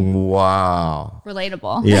died. Wow.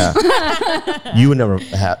 Relatable. Yeah. You would never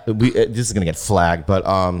have. This is gonna get flagged, but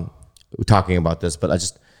we're talking about this.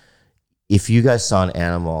 But if you guys saw an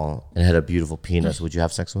animal and had a beautiful penis, would you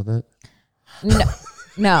have sex with it?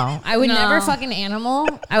 No, I would No. never fuck an animal.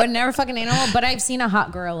 But I've seen a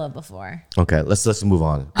hot gorilla before. Okay, let's move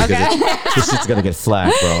on because this shit's gonna get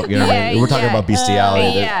flagged, bro. You know what I mean? Yeah, We're talking yeah. about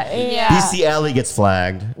bestiality. Yeah. Bestiality gets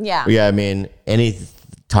flagged. Yeah. Yeah. I mean, any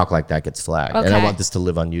talk like that gets flagged, and I Okay. want this to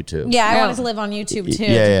live on YouTube. Yeah, I Oh. want it to live on YouTube too. Yeah,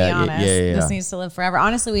 to yeah, be honest, yeah. this needs to live forever.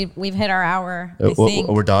 Honestly, we've hit our hour. I think.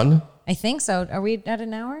 We're done. I think so. Are we at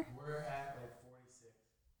an hour?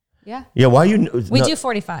 Yeah. Yeah. Why you? We no, do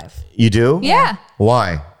 45. You do? Yeah.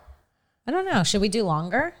 Why? I don't know. Should we do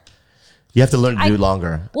longer? You have to learn to do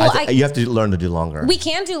longer. well, you have to learn to do longer. We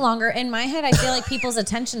can do longer. In my head, I feel like people's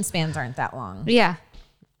attention spans aren't that long. Yeah.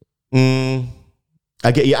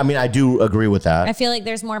 I get. Yeah. I mean, I do agree with that. I feel like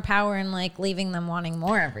there's more power in like leaving them wanting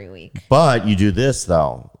more every week. But you do this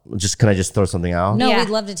though. Can I just throw something out? No, Yeah. we'd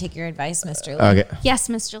love to take your advice, Mr. Lee. Okay. Yes,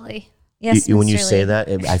 Mr. Lee. Yes, When you Mr. say Lee. that,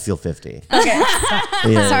 I feel 50. Okay.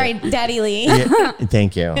 Sorry, Daddy Lee. Yeah,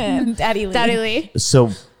 thank you. Daddy Lee. Daddy Lee.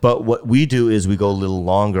 So, but what we do is we go a little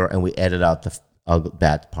longer and we edit out the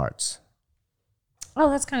bad parts.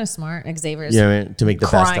 Oh, that's kind of smart. Xavier's You know what I mean? To make the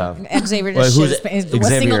best of. crying. Xavier Well, just who's shit his, it? a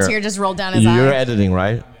single Xavier. tear just rolled down his You're eye. editing,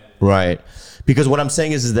 right? Right. Because what I'm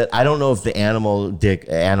saying is that I don't know if the animal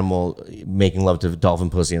making love to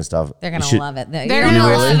dolphin pussy and stuff. They're gonna should- love it. They're You gonna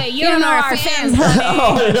really? love it. You don't know our fans, honey.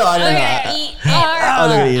 Oh, no, I don't know.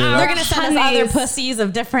 They're gonna eat it up. They're gonna send us other Honeys. pussies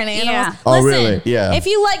of different animals. Yeah. Oh, Listen, really? Yeah. If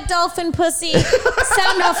you like dolphin pussy,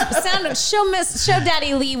 show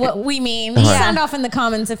Daddy Lee what we mean. Sound off in the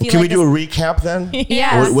comments if you Can like. we do a recap then?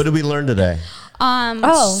 Yes. What did we learn today?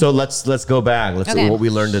 Oh, So let's go back. Let's Okay. see what we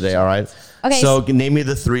learned today. All right. Okay. So name me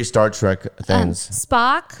the 3 Star Trek things.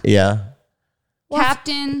 Spock, Yeah.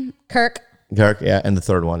 Captain Kirk. Kirk. Yeah. And the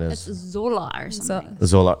third one is Zola or something.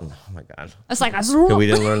 Zola. Oh my God. It's like a Okay, Zola. we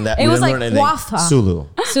didn't learn that. It we was didn't like learn anything. Wafa. Sulu.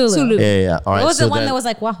 Sulu. Yeah. All right. What was so the one then that was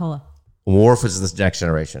like Wahola? Worf is this next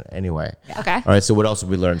generation. Anyway. Okay. All right. So what else did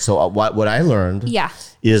we learn? So what I learned Yeah.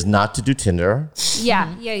 is not to do Tinder,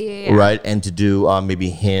 Yeah. Yeah. right? And to do maybe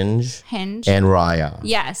Hinge Hinge. and Raya.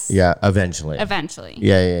 Yes. Yeah. Eventually. Eventually.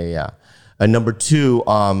 Yeah. And number 2,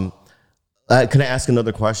 can I ask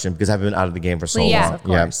another question because I've been out of the game for so Yeah, long? Of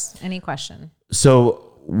course. Any question?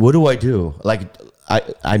 So what do I do? Like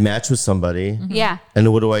I match with somebody, Yeah.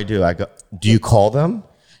 and what do? I go. Do you call them?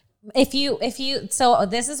 If you, so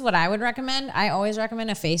this is what I would recommend. I always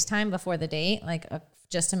recommend a FaceTime before the date,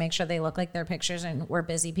 just to make sure they look like their pictures, and we're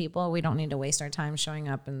busy people. We don't need to waste our time showing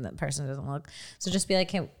up and the person doesn't look. So just be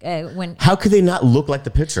like, hey, when. How could they not look like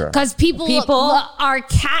the picture? Because people are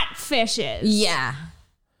catfishes. Yeah.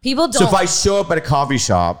 People don't. So if I show up at a coffee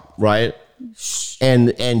shop, right,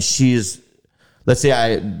 and she's, let's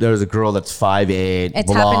say there's a girl that's 5'8",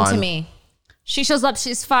 it's blonde. happened to me. She shows up,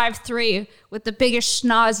 she's 5'3", with the biggest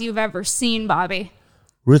schnoz you've ever seen, Bobby.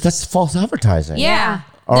 Ruth, that's false advertising. Yeah.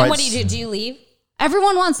 All Then right. what do you do? Do you leave?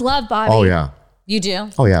 Everyone wants love, Bobby. Oh, yeah. You do?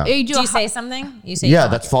 Oh, yeah. You Do you say something? You say Yeah,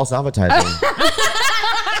 fuck that's it. false advertising.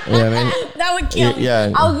 You know what I mean? That would kill me.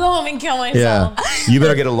 Yeah. I'll go home and kill myself. Yeah. You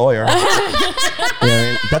better get a lawyer. You know what I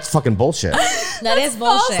mean? That's fucking bullshit. That is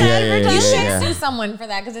bullshit. Yeah. You should Yeah. sue someone for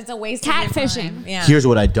that because it's a waste of your Catfishing. time. Yeah. Here's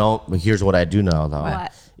what I do know, though.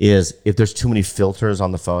 What? Is if there's too many filters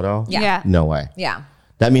on the photo, Yeah. no way. Yeah.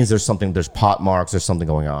 That means there's pot marks, there's something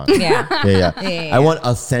going on. Yeah. Yeah. Yeah. I want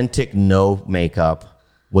authentic, no makeup,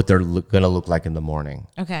 what they're gonna look like in the morning.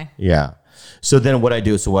 Okay. Yeah. So then what I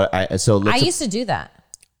do, I used to do that.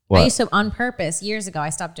 What? I used to, on purpose, years ago, I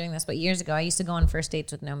stopped doing this, but years ago, I used to go on first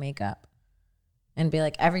dates with no makeup and be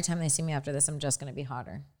like, every time they see me after this, I'm just going to be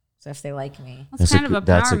hotter. So if they like me. That's kind of a power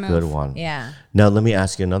that's a move. good one. Yeah. Now let me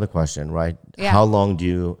ask you another question, right? Yeah. How long do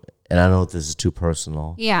you, and I know this is too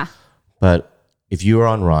personal, Yeah. but if you were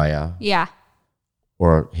on Raya Yeah.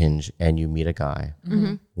 or Hinge and you meet a guy,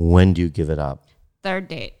 Mm-hmm. when do you give it up? Third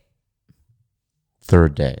date.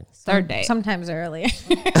 Third date. Third date. Sometimes earlier.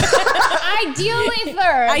 Ideally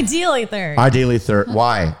third. Ideally third. Ideally third.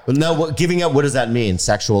 Why? No, giving up, what does that mean?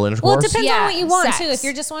 Sexual intercourse? Well, it depends Yeah, on what you want sex. too. If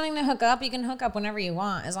you're just wanting to hook up, you can hook up whenever you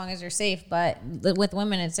want, as long as you're safe. But with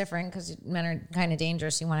women, it's different because men are kind of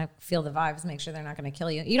dangerous. You want to feel the vibes, make sure they're not going to kill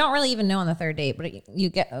you. You don't really even know on the third date, but you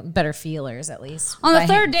get better feelers at least. On the by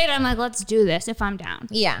third date, I'm like, let's do this if I'm down.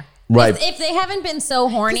 Yeah. Right. If they haven't been so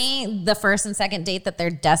horny the first and second date that they're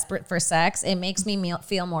desperate for sex, it makes me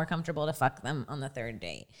feel more comfortable to fuck them on the third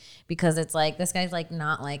date. Because it's like, this guy's like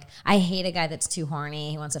not like, I hate a guy that's too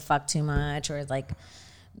horny. He wants to fuck too much or like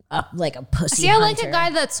a pussy See, I like hunter. a guy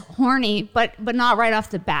that's horny, but not right off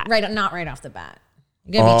the bat. Not right off the bat.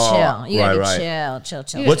 You gotta be chill. You gotta right, be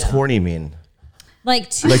chill. What's horny mean?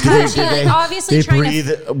 Like too Like, do much. they Obviously they trying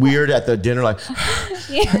breathe weird at the dinner, like,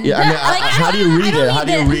 Yeah. yeah, I mean, how do you read it? How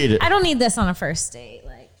do you read it? I don't need this on a first date.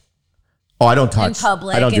 Like Oh, I don't touch. in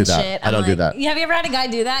public I don't do and that. shit. I don't do that. Have you ever had a guy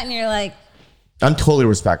do that and you're like, I'm totally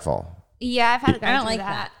respectful. Yeah, I've had a guy I don't do like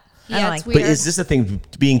that. that. I Yeah, don't it's like weird. But is this the thing?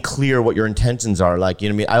 Being clear what your intentions are, like, you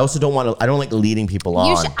know what I mean? I also don't want to. I don't like leading people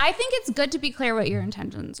on. I think it's good to be clear what your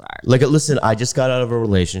intentions are. Like, listen, I just got out of a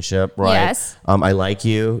relationship, right? Yes. I like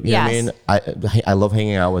you. You know what I mean? I love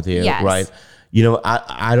hanging out with you, Yes. right? You know,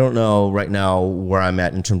 I don't know right now where I'm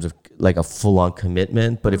at in terms of like a full on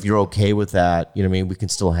commitment, but if you're okay with that, you know what I mean? We can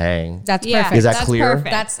still hang. that's Yeah, perfect. Is that that's clear? Perfect.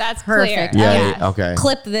 That's perfect. perfect. Yeah. Yeah. Okay.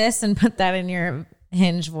 Clip this and put that in your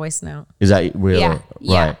Hinge voice note. Is that really Yeah.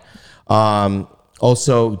 right?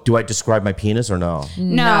 Also, do I describe my penis or no?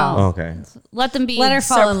 No. Okay. Let them be Let her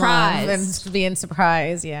fall surprised. in love and be in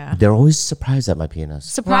surprise. Yeah. They're always surprised at my penis.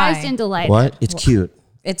 Surprised Why? and delighted. What? It's cute.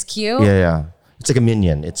 It's cute. Yeah. It's like a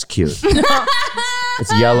minion. It's cute.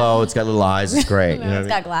 It's yellow. It's got little eyes. It's great. You know It's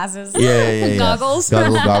what I got glasses. mean? Yeah. Goggles. Got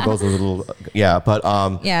little goggles, a little. Yeah, but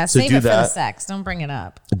Yeah, So save do it for the that. sex. Don't bring it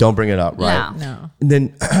up. Don't bring it up, right? No. No. And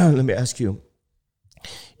then let me ask you: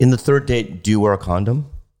 in the third date, do you wear a condom?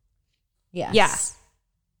 Yes. Yeah.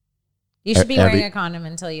 You should be Every- wearing a condom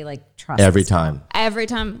until you like trust Every someone. time. Every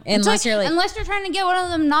time. Unless you're like- unless you're trying to get one of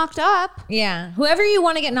them knocked up. Yeah. Whoever you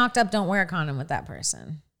want to get knocked up, don't wear a condom with that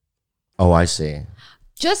person. Oh, I see.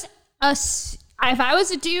 Just if I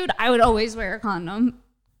was a dude, I would always wear a condom.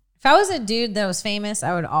 If I was a dude that was famous,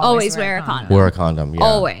 I would Always always wear a condom. Wear a condom. Yeah.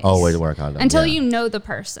 Always. wear a condom. Until yeah. you know the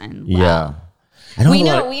person. Yeah. Well. I don't We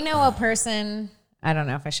know. we know a person. I don't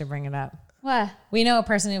know if I should bring it up. What? We know a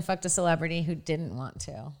person who fucked a celebrity who didn't want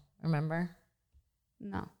to. Remember?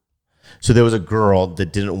 No. So there was a girl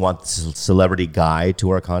that didn't want the celebrity guy to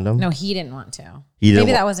wear a condom. No, he didn't want to. He didn't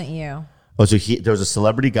Maybe wa- that wasn't you. Oh, so there was a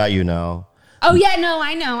celebrity guy you know. Oh yeah, no,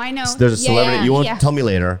 I know. There's a celebrity. Yeah, you won't yeah. tell me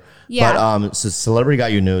later. Yeah. But so celebrity guy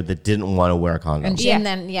you knew that didn't want to wear a condom. And Yeah. Jim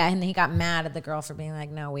and he got mad at the girl for being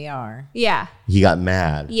like, "No, we are." Yeah. He got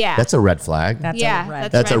mad. Yeah. That's a red flag. That's Yeah. a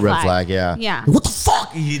red. That's a red flag. Yeah. Yeah. What the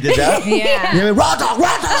fuck? He did that? Yeah. You know, raw dog,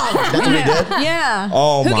 raw dog. That's what he did? Yeah.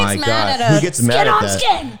 Oh Who my gets God. mad at Who a gets mad at on that?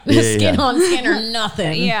 skin. Yeah, skin yeah. on skin or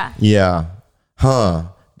nothing? Yeah. Yeah. Huh.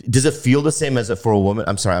 Does it feel the same as it for a woman?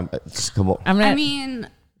 I'm sorry. Just come on. I'm gonna. I mean,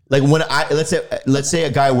 Like when let's say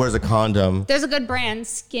a guy wears a condom. There's a good brand,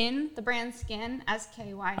 Skin. The brand Skin,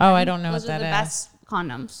 SKY. Oh, I don't know Those what are the that best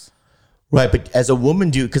condoms. Right, but as a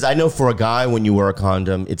woman, because I know for a guy, when you wear a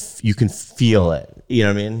condom, you can feel it. You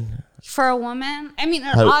know what I mean? For a woman, I mean,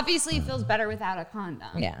 obviously it feels better without a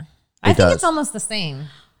condom. Yeah. I think does. it's almost the same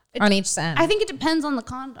on each end. I think it depends on the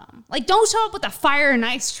condom. Like, don't show up with a fire and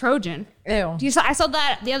ice Trojan. Ew. I saw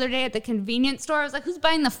that the other day at the convenience store. I was like, who's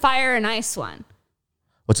buying the fire and ice one?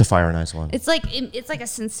 What's a fire and ice one? It's like a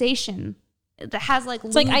sensation that has like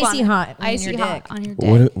It's like lube icy on it. hot on icy your hot dick. on your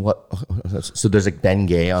dick. What? So there's like Ben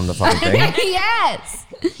Gay on the fucking thing. Yes.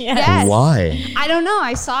 Yes. Why? I don't know.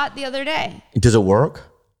 I saw it the other day. Does it work?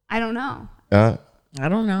 I don't know. I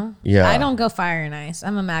don't know. Yeah. I don't go fire and ice.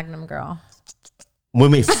 I'm a Magnum girl.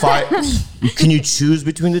 When we fire, can you choose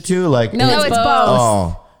between the two? Like No, it's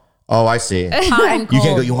both. Oh, I see. Hot and You cold.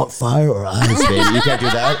 can't go. You want fire or ice, baby? You can't do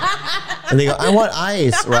that. And they go, I want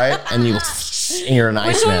ice, right? And you're an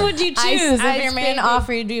ice Which one man. would you choose Ice, if your man baby.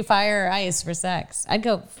 offered you fire or ice for sex? I'd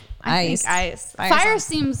go I ice. think ice. Fire Fire sounds-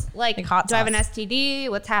 seems like hot do I have an sauce. STD?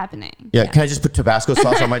 What's happening? Yeah, can I just put Tabasco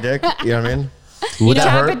sauce on my dick? You know what I mean? Would that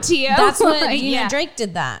hurt? Tapatio. That's what Yeah. Drake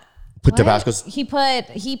did that. Put Tabasco. He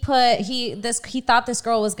thought this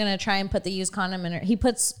girl was gonna try and put the used condom in her. He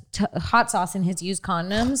puts hot sauce in his used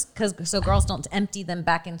condoms so girls don't empty them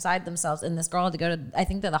back inside themselves. And this girl had to go to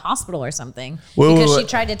to the hospital or something because she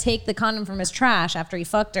tried to take the condom from his trash after he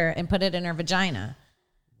fucked her and put it in her vagina.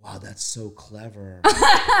 Wow, that's so clever.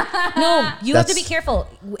 No, you have to be That's- careful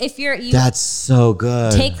if you That's so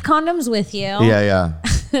good. take condoms with you. Yeah.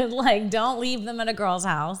 Like don't leave them at a girl's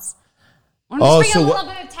house. Or just Oh, bring so a little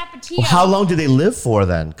what- bit of Tapatio. Well, how long do they live for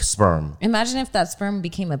then? Sperm. Imagine if that sperm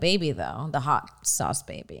became a baby though, the hot sauce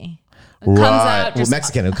baby. comes Right. out Well, just-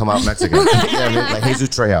 Mexican. It'll come out Mexican. Yeah, I mean, like Jesus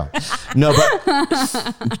Trejo. No,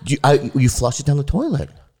 but you flush it down the toilet.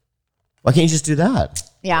 Why can't you just do that?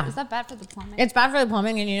 Yeah. Is that bad for the plumbing? It's bad for the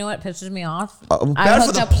plumbing, and you know what pisses me off? Bad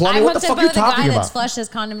for the plumbing? What the fuck are you with a talking guy that's about? flushed his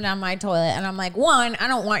condom down my toilet, and I'm like, one, I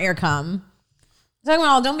don't want your cum. Second of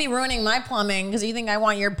all, don't be ruining my plumbing because you think I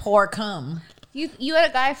want your poor cum. You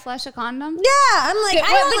had a guy flush a condom? Yeah, I'm like, Yeah,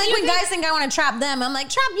 I but don't like you when guys think I want to trap them. I'm like,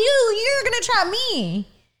 trap you. You're gonna trap me.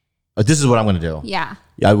 This is what I'm gonna do. Yeah.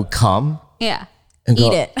 I would come Yeah. and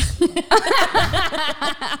go, Eat it.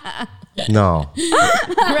 No,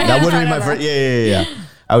 that wouldn't be my first. Yeah.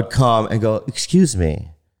 I would come and go, excuse me,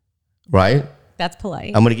 right? That's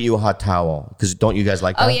polite. I'm gonna get you a hot towel because don't you guys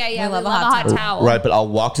like that? Oh yeah, yeah. We We love love a a hot hot towel. Right, but I'll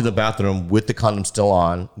walk to the bathroom with the condom still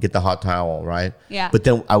on, get the hot towel, right? Yeah. But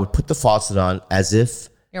then I would put the faucet on as if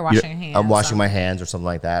You're washing your hands, I'm washing so- my hands or something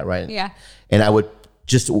like that, right? Yeah. And I would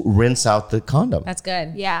just rinse out the condom, That's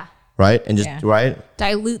good. Yeah. right? And just Yeah. right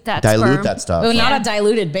Dilute that dilute sperm. that stuff. But not Yeah. a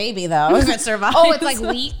diluted baby though. If it survives. Oh, it's like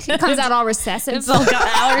weak. It comes out all recessive. It's all got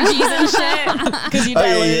allergies and shit because you Oh,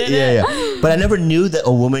 yeah, diluted yeah, it. yeah. But I never knew that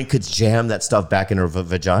a woman could jam that stuff back in her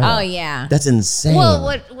vagina. Oh yeah. That's insane. Well,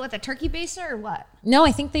 what the turkey baster or what? No,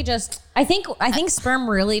 I think they just. I think sperm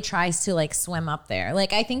really tries to like swim up there.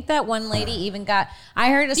 Like I think that one lady even got. I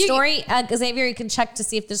heard a story. Xavier, you can check to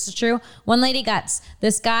see if this is true. One lady got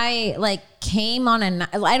this guy like came on a.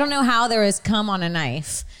 I don't know how there was cum on a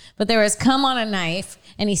knife, but there was cum on a knife,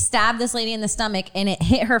 and he stabbed this lady in the stomach, and it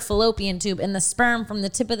hit her fallopian tube, and the sperm from the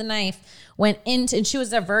tip of the knife went into. And she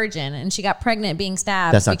was a virgin, and she got pregnant being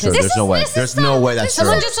stabbed. That's not true. because- There's no way. There's no way that's true.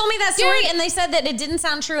 Someone just told me that story, and they said that it didn't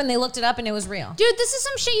sound true, and they looked it up, and it was real. Dude, this is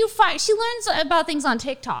some shit you find. She learns about things on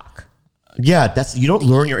TikTok. Yeah, that's you don't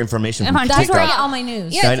learn your information from That's That's TikTok. where I get all my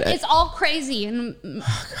news. Yeah, I- it's all crazy and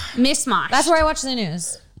mismatched. That's where I watch the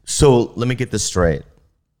news. So let me get this straight.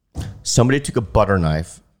 Somebody took a butter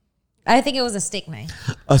knife, I think it was a steak knife.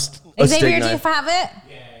 a Xavier, steak do you knife. have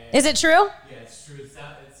it? Is it true? Yeah, it's true.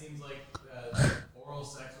 It seems like oral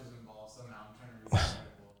sex was involved somehow. I'm trying to read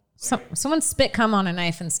the article. Someone spit cum on a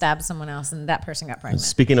knife and stabbed someone else, and that person got pregnant.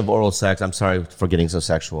 Speaking of oral sex, I'm sorry for getting so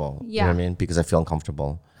sexual. You know Yeah. what I mean? Because I feel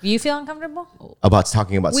uncomfortable You feel uncomfortable? about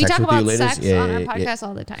talking about we sex talk with about you ladies. sex on our podcast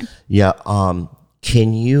all the time. Yeah.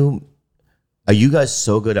 Can you? Are you guys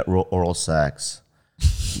so good at oral sex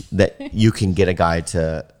that you can get a guy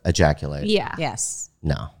to ejaculate? Yeah. Yes.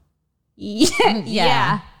 No.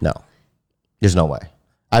 Yeah. No. There's no way.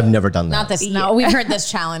 I've never done that. Not this. No, we've heard this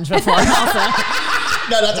challenge before.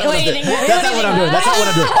 No, that's not what I'm doing. That's not what I'm doing. That's not what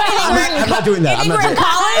I'm doing. I'm not doing that. I'm not doing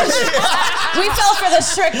College? We fell for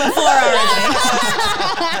this trick before already.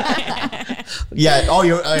 Yeah. Oh,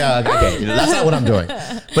 yeah. Okay. That's not what I'm doing.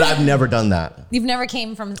 But I've never done that. You've never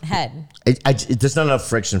came from head. There's not enough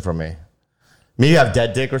friction for me. Maybe I have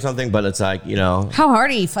dead dick or something, but it's like, How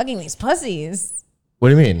hard are you fucking these pussies? what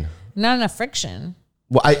do you mean? Not enough friction.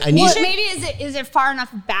 Well, I need. Well, maybe is it far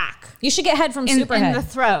enough back You should get head from in Superhead. the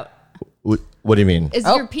throat? What do you mean? Is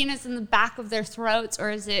your penis in the back of their throats,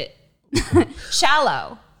 or is it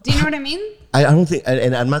shallow? Do you know what I mean? I don't think,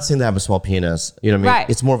 and I'm not saying they have a small penis. You know what I mean? Right.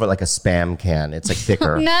 It's more of like a Spam can. It's like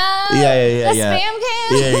thicker. No. Yeah. The Spam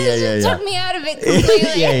can. Yeah. Took me out of it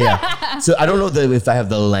completely. yeah. So I don't know if I have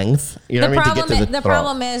the length. You know The what I mean? problem, To get to the throat.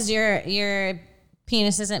 problem is your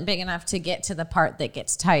penis isn't big enough to get to the part that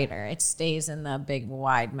gets tighter. It stays in the big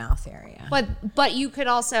wide mouth area. But you could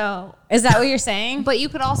also. Is that what you're saying? But you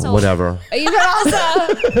could also. Whatever. You could also.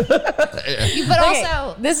 Okay,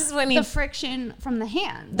 also. this is when The you. friction from the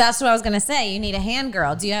hand. That's what I was gonna say. You need a hand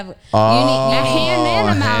girl. Do you have? Oh, you need A hand and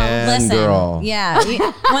a mouth. hand Listen, girl. yeah.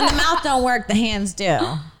 When the mouth don't work, the hands do.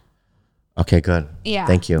 Okay, good. Yeah.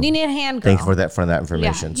 Thank you. You need a hand girl. Thank you for that Yeah.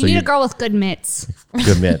 information. You need a girl with good mitts.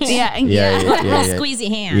 Good mitts. Yeah. Little squeezy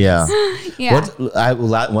hands. Yeah. Yeah.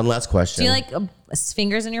 One last question. Do you like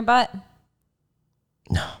fingers in your butt?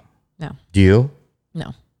 No. No. Do you?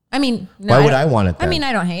 No. I mean, no, Why would don't- I want it I then? mean,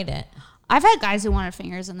 I don't hate it I've had guys who wanted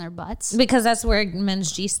fingers in their butts. because that's where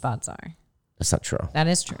men's G spots are. That's not true. That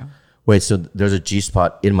is true. Wait, so there's a G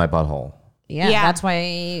spot in my butthole. Yeah, Yeah. that's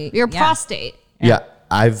why Your yeah. prostate. Yeah,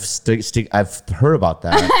 I've heard about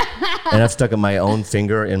that, and I've stuck my own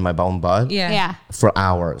finger in my own butt. Yeah, Yeah. For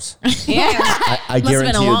hours. yeah. I Must have been a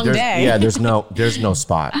guarantee you. long day. Yeah, there's no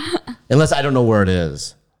spot unless I don't know where it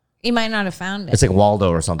is. You might not have found it. It's like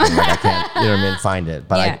Waldo or something. Like I can't, you know what I mean, find it.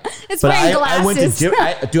 But Yeah. It's but wearing I went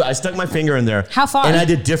glasses. to I stuck my finger in there. How far? And I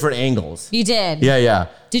did different angles. You did. Yeah.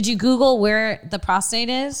 Did you Google where the prostate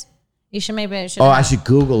is? You should maybe. Oh, I should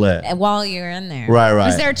Google it. while you're in there. Right.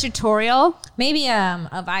 Is there a tutorial? Maybe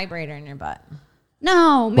a vibrator in your butt.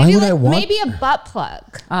 No. Why Maybe would I want- maybe a butt plug.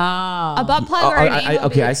 Oh. A butt plug or an anal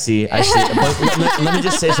okay, I bead. see. But let me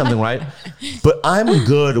just say something, right? But I'm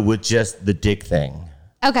good with just the dick thing,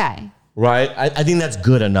 Okay. right? I think that's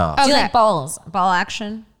good enough. Do you Okay. like balls? Ball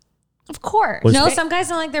action? Of course. Was- No, some guys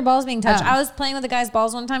don't like their balls being touched. Oh. I was playing with a guy's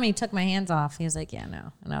balls one time and he took my hands off. He was like, yeah,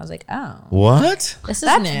 no. And I was like, oh, What? this is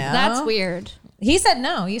That's new. that's weird. He said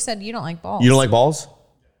no. You said you don't like balls. You don't like balls?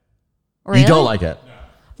 Really? You don't like it?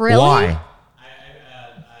 Really? Why? I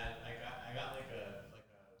got like a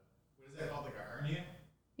what is that called, like a hernia?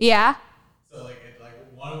 Yeah. So like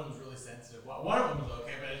one of them was really sensitive. One of them was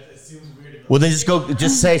okay, but it seems weird. To Well, then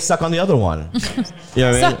just say suck on the other one. You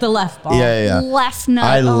know what I mean? Suck the left ball. Yeah. Left nut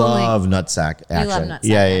I only. love nutsack action. You love nutsack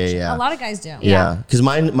Yeah. action. A lot of guys do. Yeah, because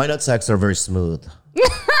my nutsacks are very smooth.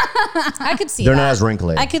 I could see They're that. not as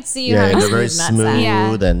wrinkly. I could see you Yeah, having they're very smooth nutsack.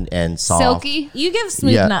 smooth Yeah. and soft. Silky. You give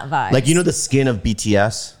smooth nut vibes. Like, you know the skin of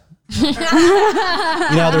BTS? You know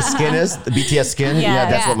how their skin is? The BTS skin? Yeah,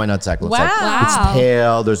 that's Yeah. what my nutsack looks like. Wow. It's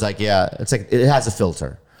pale. There's like, it's like, it has a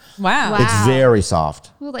filter. Wow. Wow. It's very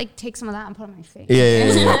soft. We'll like take some of that and put it on my face.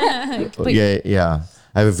 Yeah.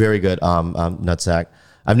 I have a very good nutsack.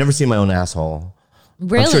 I've never seen my own asshole.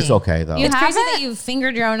 Really? I'm sure it's okay, though. It's crazy haven't? that you've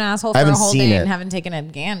fingered your own asshole I for a haven't whole seen day it. and haven't taken a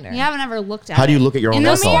gander. You haven't ever looked at How do you it. look at your own In the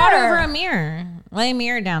asshole? Squat mirror. over a mirror. Lay a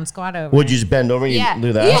mirror down. Squat over. Would you just bend over and Yeah. you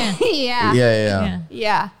do that? Yeah. Yeah.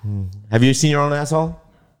 Yeah. Have you seen your own asshole?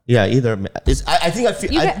 Yeah, either. I think I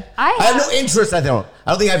feel. I have no interest. I don't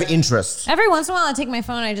think I have interest. Every once in a while, I take my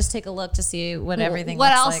phone. I just take a look to see what everything. What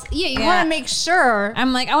looks else? Like. Yeah, you want to make sure.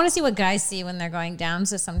 I'm like, I want to see what guys see when they're going down.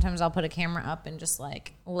 So sometimes I'll put a camera up and just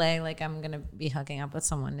like lay like I'm gonna be hooking up with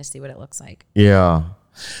someone to see what it looks like. Yeah.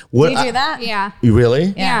 What? Do you do that? Yeah. You really?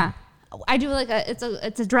 Yeah. I do like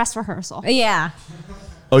it's a dress rehearsal. Yeah.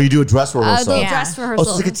 Oh, you do a dress rehearsal. The Yeah. dress Oh, rehearsal.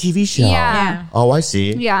 it's like a TV show. Yeah. Oh, I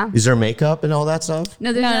see. Yeah. Is there makeup and all that stuff?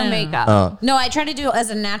 No, there's no, no. makeup. No, I try to do it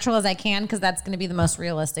as natural as I can because that's going to be the most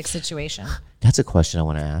realistic situation. That's a question I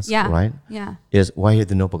want to ask. Yeah. Right. Yeah. Is why you have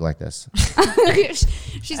the notebook like this?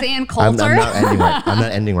 She's Ann I'm Coulter. not ending. I'm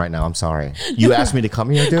not ending right now. I'm sorry. You asked me to come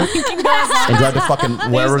here, dude, and drive to fucking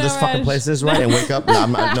wherever no this fucking rush. place is, right, and wake up.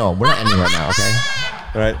 No, we're not ending right now. Okay.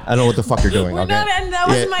 All right. I don't know what the fuck you're doing. We're okay. not, and that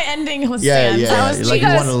was Yeah. my ending. Was Yeah, Stan. yeah. That was Like you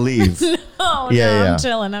want to leave. Oh, Yeah, no, yeah. I'm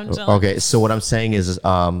chilling. I'm chilling. Okay. So what I'm saying is,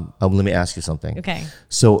 let me ask you something. Okay.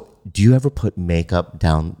 So do you ever put makeup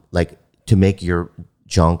down, like to make your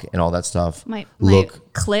junk and all that stuff My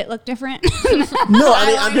look? clit look different. No, I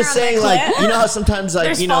mean I'm Eyeliner just on the saying, like, clit? you know how sometimes, like,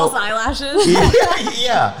 There's you know, false eyelashes.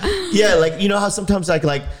 yeah, like you know how sometimes like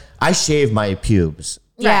I shave my pubes,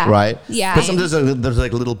 Yeah. right? Yeah. But sometimes there's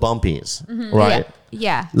like little bumpies, right?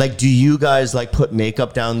 Yeah. Like, do you guys like put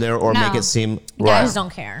makeup down there or No. make it seem Guys right? don't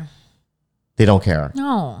care. They don't care.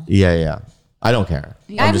 No. Yeah. I don't care.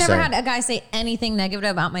 I'm I've just never saying. had a guy say anything negative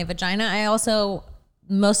about my vagina. I also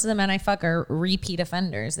most of the men I fuck are repeat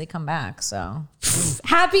offenders. They come back. So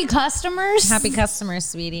Happy customers. happy customers,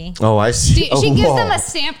 sweetie. Oh, I see. She gives whoa. them a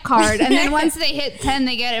stamp card, and then once they hit 10,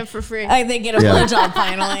 they get it for free. They get a Yeah. blowjob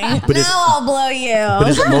finally. But is- now I'll blow you. But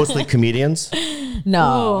is it mostly comedians?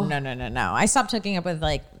 No. I stopped hooking up with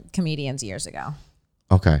like comedians years ago.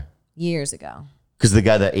 Okay. Years ago. Because the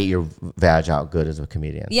guy that ate your vag out good is a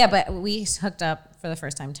comedian. Yeah, but we hooked up for the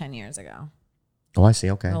first time 10 years ago. Oh, I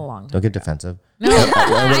see. Okay. A long time Don't get defensive. No,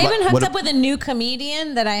 I even what hooked ab- up with a new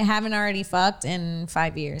comedian that I haven't already fucked in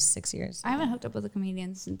 5 years, 6 years. I haven't hooked up with a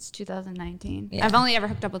comedian since 2019. Yeah. I've only ever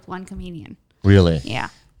hooked up with one comedian. Really? Yeah.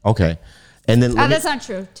 Okay. And then let me- That's not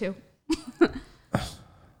true, too.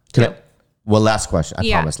 can I- well, last question. I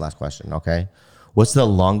Yeah. promise. Last question. Okay. What's the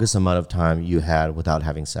longest amount of time you had without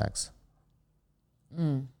having sex?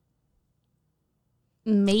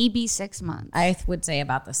 Maybe 6 months. I would say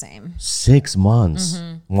about the same. 6 months.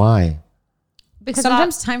 Mm-hmm. Why? Because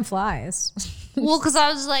Sometimes time flies. because I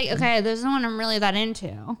was like, okay, there's no one I'm really that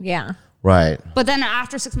into. Yeah. Right. But then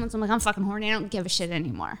after 6 months, I'm like, I'm fucking horny. I don't give a shit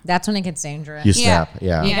anymore. That's when it gets dangerous. You snap.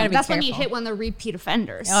 Yeah. gotta be That's when you careful. hit when they're repeat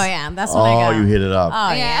offenders. Oh, yeah. That's when I Oh, go. you hit it up.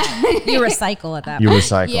 Oh, yeah. You recycle at that You point.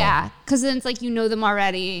 recycle. Yeah. Because then it's like, you know them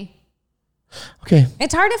already. Okay.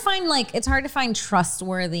 It's hard to find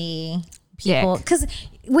trustworthy people. Dick. Because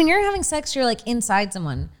when you're having sex, you're like inside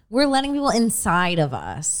someone. We're letting people inside of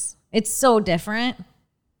us. It's so different.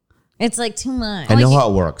 It's like too much. I know how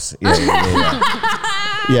it works. Yeah.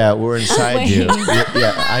 Yeah, we're inside you.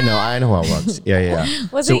 Yeah, I know how it works. Yeah.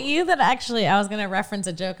 Was So- it you that actually, I was going to reference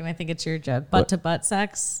a joke and I think it's your joke. Butt to butt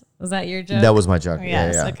sex. Was that your joke? That was my joke.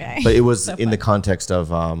 Yes, yeah. okay. But it was So in the context of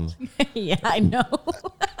yeah, I know.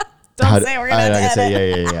 how Don't say we're going to I can say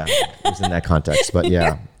edit. yeah. It was in that context, but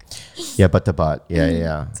yeah. Yeah, butt to butt.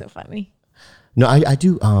 Yeah. So funny. No, I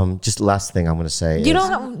do just last thing I'm going to say You is- don't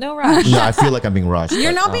have no rush. No, I feel like I'm being rushed.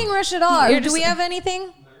 You're but, not being rushed at all. You're Do just- we have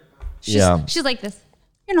anything? Yeah. She's like this.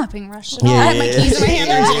 You're not being rushed at all. Yeah, I have my keys in my hand.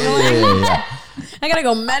 They're jingling. yeah. I got to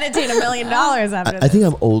go meditate $1 million after I this. think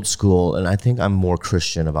I'm old school, and I think I'm more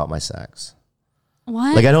Christian about my sex.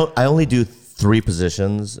 What? Like I only do 3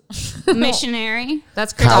 positions. Missionary.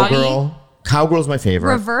 That's doggy. Cowgirl. Cowgirl's my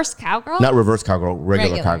favorite. Reverse cowgirl? Not reverse cowgirl,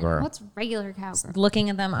 regular Regular. cowgirl. What's regular cowgirl? Looking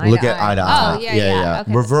at them eye Look to at eye to eye. Oh, yeah.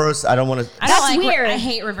 Okay. Reverse, I don't want to. I don't That's like weird. I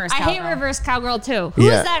hate reverse I hate cowgirl. reverse cowgirl too. Who is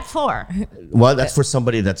Yeah. that for? Well, that's for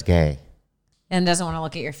somebody that's gay. And doesn't want to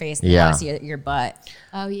look at your face and Yeah. want to see your butt.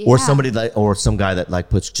 Oh yeah. Or somebody like, or some guy that like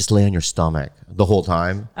puts just lay on your stomach the whole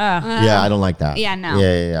time. Yeah, I don't like that. Yeah, no.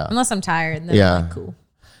 Yeah. Unless I'm tired. Then Yeah. I'm like, cool.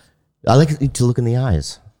 I like to look in the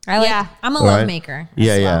eyes. I like, Yeah. I'm a Right? love maker.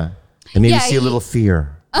 Yeah, as yeah. well. And maybe Yeah, see a you- little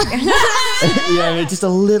fear. Yeah, I mean, just a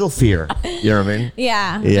little fear. You know what I mean?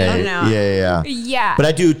 Yeah. Yeah, I don't know. yeah. Yeah. But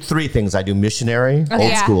I do 3 things. I do missionary, old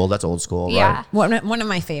Yeah. school. That's old school, Yeah. right? One of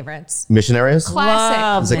my favorites. Missionaries.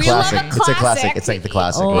 Classic. It's a We classic. love a It's a classic. It's like the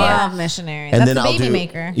classic, right? Love missionary. And That's then the I'll baby do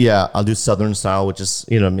maker. Yeah, I'll do Southern style, which is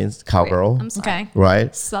what I mean, cowgirl, I'm sorry. Okay.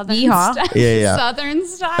 right? Southern Yeehaw. style. Yeah. Southern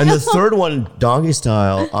style. And the third one, doggy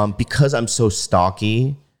style, because I'm so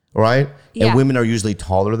stocky, right? Yeah. And women are usually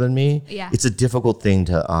taller than me. Yeah. It's a difficult thing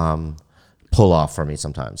to pull off for me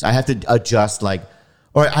sometimes. I have to adjust, like,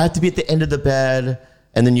 all right, I have to be at the end of the bed,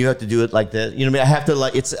 and then you have to do it like this. You know what I mean? I have to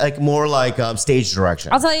like, it's like more like stage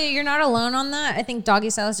direction. I'll tell you, you're not alone on that. I think doggy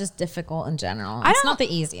style is just difficult in general. It's not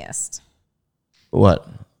the easiest. What?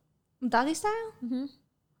 Doggy style? Mm-hmm.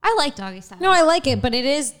 I like doggy style. No, I like it, but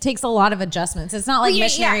it takes a lot of adjustments. It's not like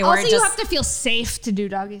missionary where Also, it you just have to feel safe to do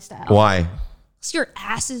doggy style. Why? So your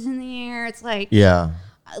ass is in the air. It's like, Yeah.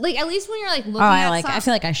 like at least when you're like looking Oh, at I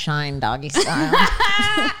feel like I shine doggy style.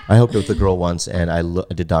 I hooked up with a girl once, and I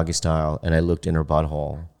did doggy style, and I looked in her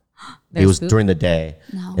butthole. It There's was poop? during the day,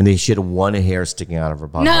 No. and she had one hair sticking out of her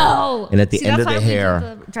butthole. No. And at the See, end that's of the why we did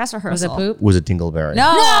hair the dress Was it rehearsal. poop? was a dingleberry.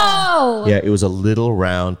 No. Yeah, it was a little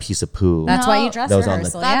round piece of poo. That's why No. you dress That was on the-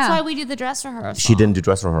 rehearsal. That's yeah. why we did the dress rehearsal. She didn't do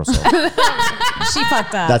dress rehearsal. she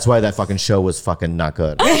fucked up. That's why that fucking show was fucking not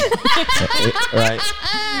good. Right?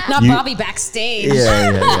 not you- Bobby backstage.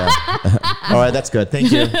 Yeah. All right, that's good.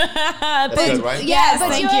 Thank you. That's good, right? Yes, but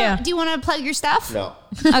thank do you. Do you want to plug your stuff? No.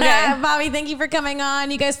 Okay, Bobby, thank you for coming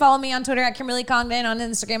on. You guys follow me on Twitter at Kimberly Congdon, on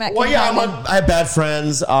Instagram at Well, Kim yeah, Congdon. I have bad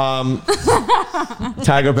friends.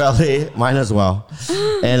 Tiger Belly, mine as well.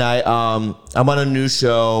 And I'm on a new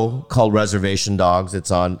show called Reservation Dogs.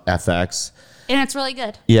 It's on FX. And it's really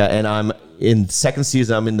good. Yeah, and I'm in second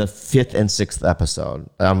season. I'm in the 5th and 6th episode.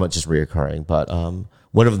 I'm not just reoccurring, but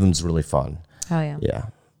one of them's really fun. Oh yeah. Yeah.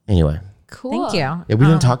 Anyway, Cool. Thank you. yeah, we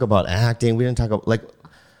didn't talk about acting. We didn't talk about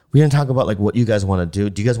like what you guys want to do.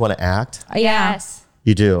 Do you guys want to act? Yes.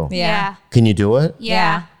 You do. Yeah. Yeah. Can you do it?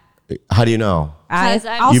 Yeah. How do you know? Because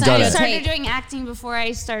I'll You've send done you I a it. started tape. doing acting before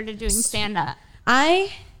I started doing stand-up.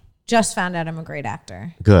 I just found out I'm a great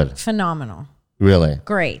actor. Good. Phenomenal. Really?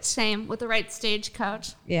 Great. Same with the right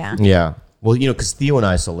stagecoach. Yeah. Yeah. Well, because Theo and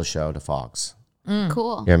I sold a show to Fox. Cool. You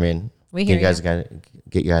know what I mean? We hear you guys get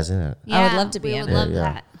you guys in it. I would love to be we in would it. love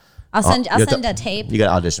Yeah. that. I'll send you have to- a tape. You got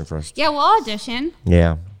to audition first. Yeah, we'll audition.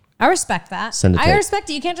 Yeah. I respect that. Send a I tape. respect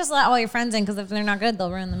it. You can't just let all your friends in because if they're not good,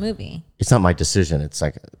 they'll ruin the movie. It's not my decision. It's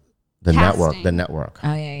like the Casting. network. The network.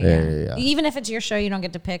 Oh Yeah. Even if it's your show, you don't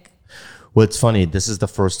get to pick. Well, it's funny. This is the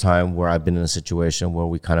first time where I've been in a situation where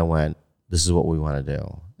we kind of went, this is what we want to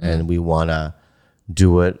do. And we want to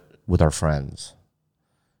do it with our friends.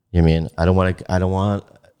 You know what I mean? I don't want,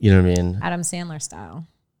 you know what I mean? Adam Sandler style.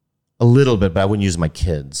 A little bit, but I wouldn't use my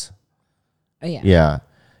kids. Oh yeah. Yeah.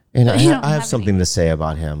 And I, you don't I have have something to say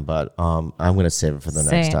about him, but I'm going to save it for the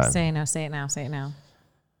next time. Say it now. Say it now. Say it now.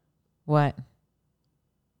 What?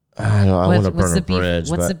 I don't. I What's- want to what's burn the a beef- bridge.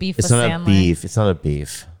 what's but the beef It's with not Sandler? a beef. It's not a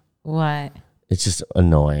beef. What? It's just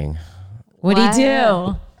annoying. What'd he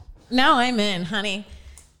What? do? Now I'm in, honey.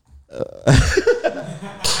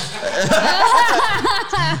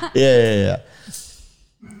 Yeah.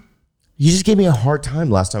 He just gave me a hard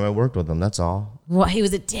time last time I worked with him. That's all. What? He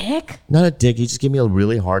was a dick? Not a dick. He just gave me a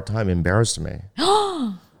really hard time. Embarrassed me.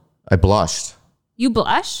 I blushed. You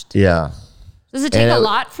blushed? Yeah. Does it take And a I-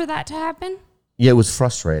 lot for that to happen? Yeah. It was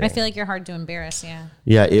frustrating. I feel like you're hard to embarrass. Yeah.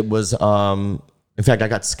 Yeah. It was. In fact, I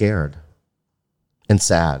got scared and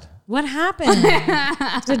sad. What happened?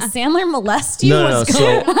 Did Sandler molest you? No. What's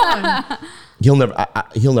So going on?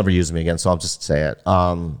 he'll never use me again. So I'll just say it.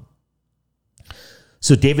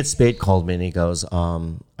 So David Spade called me and he goes,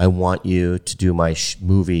 I want you to do my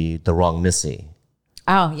movie, The Wrong Missy.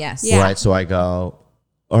 Oh yes. Yeah. Right. So I go,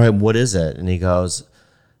 all right, what is it? And he goes,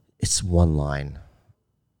 it's one line.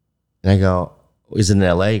 And I go, is it in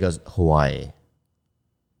LA? He goes, Hawaii.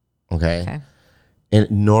 Okay. And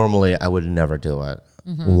normally I would never do it.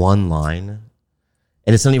 One line.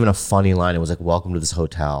 And it's not even a funny line. It was like, welcome to this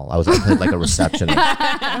hotel. I was like a receptionist.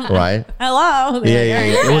 Right? Hello. Yeah.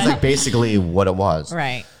 It was like basically what it was.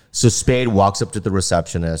 Right. So Spade walks up to the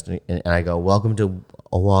receptionist and I go, welcome to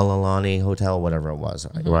Oalalani Hotel, whatever it was,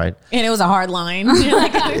 right? And it was a hard line. You're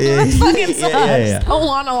like, this fucking sucks. yeah.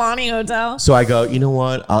 Oalalani Hotel. So I go, you know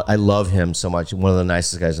what? I love him so much. One of the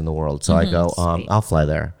nicest guys in the world. So I go, I'll fly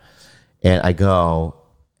there. And I go,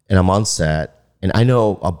 and I'm on set, and I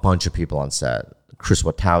know a bunch of people on set. Chris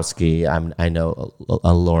Witowski, I know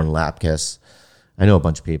Lauren Lapkus. I know a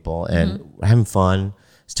bunch of people, and we're having fun.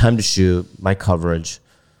 It's time to shoot my coverage.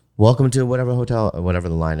 Welcome to whatever hotel, whatever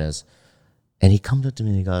the line is. And he comes up to me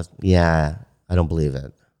and he goes, yeah, I don't believe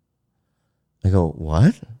it. I go,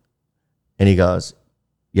 what? And he goes,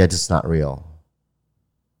 yeah, it's just not real.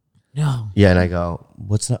 No. Yeah, and I go,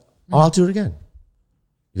 what's not? Oh, I'll do it again.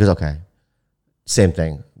 He goes, okay. Same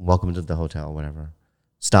thing. Welcome to the hotel, whatever.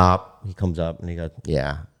 Stop. He comes up and he goes,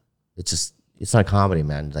 yeah, it's not a comedy,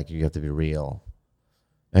 man. It's like, you have to be real.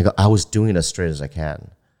 And I go, I was doing it as straight as I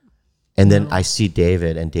can. And then I see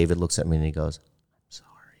David, and David looks at me and he goes,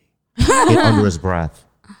 I'm sorry. Under his breath.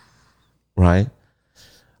 Right?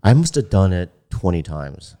 I must have done it 20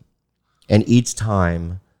 times. And each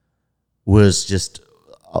time was just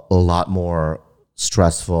a lot more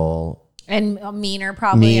stressful, And meaner,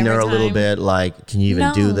 probably. meaner every a little time. bit. Like, can you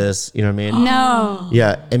even do No. this? You know what I mean? No.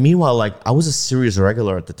 Yeah. And meanwhile, like, I was a series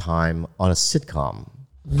regular at the time on a sitcom.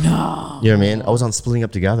 No. You know what I mean? I was on Splitting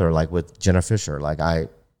Up Together, like with Jenna Fisher. Like, I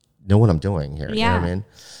know what I'm doing here. You know what I Yeah. mean?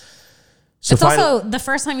 So It's also the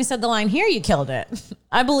first time you said the line here, you killed it.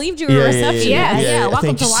 I believed you were a receptionist. Yeah. Welcome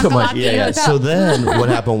Thank to you so Waka much. Waka Yeah. Hotel. So then what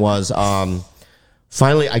happened was,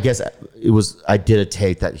 finally, I guess I did a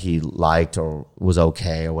take that he liked or was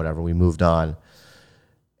okay or whatever. We moved on.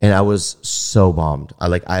 And I was so bummed.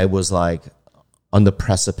 I was like on the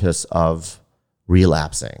precipice of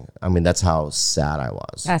relapsing. I mean, that's how sad I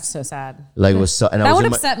was. That's so sad. Like, it was so, and I That was would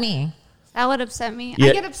in my, upset me. That would upset me.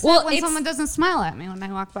 Yeah. I get upset Well, when it's- someone doesn't smile at me when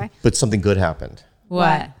I walk by. but something good happened.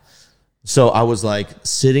 What? So I was like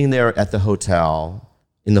sitting there at the hotel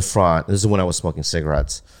in the front. This is when I was smoking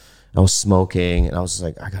cigarettes. I was smoking, and I was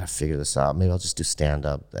like, I gotta figure this out. Maybe I'll just do stand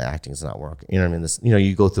up. The acting's not working. You know what I mean? This,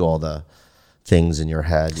 you go through all the things in your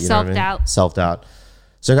head. You know what I mean? Self-doubt. Self-doubt.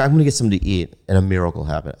 So I'm gonna get something to eat, and a miracle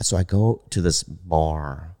happened. So I go to this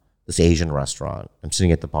bar, this Asian restaurant. I'm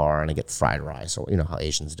sitting at the bar, and I get fried rice, or you know how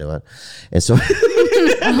Asians do it. And so,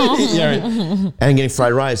 yeah, and I'm getting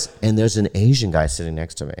fried rice, and there's an Asian guy sitting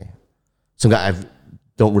next to me. Some guy I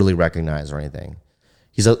don't really recognize or anything.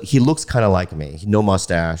 He looks kind of like me. No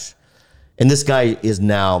mustache. And this guy is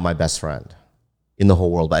now my best friend in the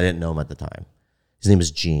whole world, but I didn't know him at the time. His name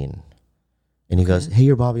is Gene. And he goes, hey,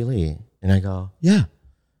 you're Bobby Lee. And I go, yeah.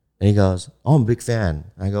 And he goes, oh, I'm a big fan.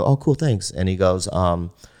 And I go, oh, cool, thanks. And he goes,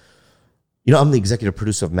 I'm the executive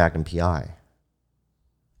producer of Magnum PI.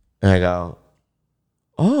 And I go,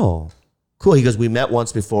 oh, cool. He goes, we met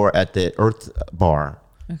once before at the Earth Bar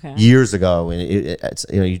years ago.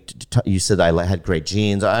 And you said I had great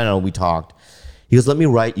genes. I don't know, we talked. He goes, let me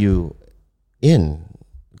write you in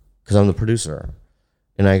because I'm the producer.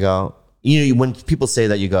 And I go, when people say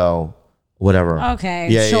that, you go, whatever. Okay,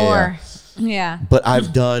 yeah, sure. Yeah. But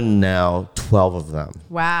I've done now 12 of them.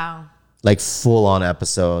 Wow. Like full on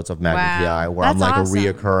episodes of Magnum PI where I'm like awesome. a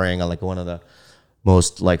reoccurring, like one of the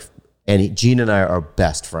most like, and Gene and I are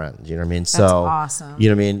best friends. You know what I mean? So, awesome. You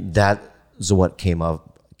know what I mean? That is what came from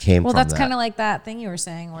that's that. kind of like that thing you were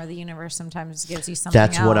saying where the universe sometimes gives you something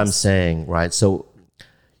That's else. what I'm saying, right? So,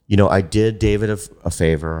 I did David a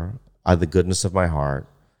favor out of the goodness of my heart.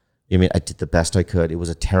 I mean, I did the best I could. It was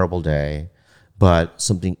a terrible day, but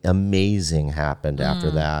something amazing happened after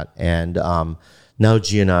that. And now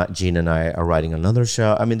Gene and I are writing another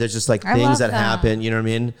show. I mean, there's just like things that happen, you know what I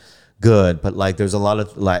mean? Good. But like, there's a lot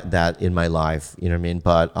of like that in my life, you know what I mean?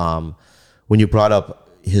 But when you brought up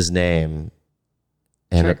his name,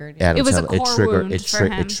 and It was a core wound for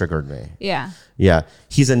him. It triggered me. Yeah. Yeah.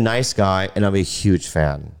 He's a nice guy, and I'm a huge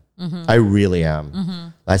fan. I really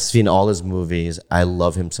am. I've seen all his movies. I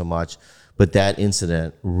love him so much. But that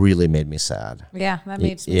incident really made me sad. Yeah, that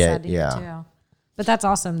made me sad to hear too. But that's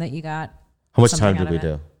awesome that you got. How much something time did out we of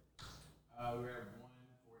do? We were at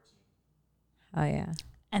 1:14. Oh yeah.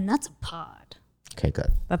 And that's a pod. Okay,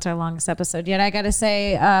 good. That's our longest episode yet. I got to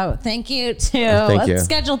say thank you to Thank you.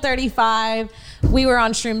 Schedule 35. We were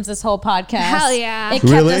on shrooms this whole podcast. Hell yeah. It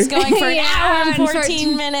kept Really? us going for an Yeah, hour and 14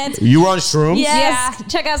 14 minutes. You were on shrooms? Yes. Yeah.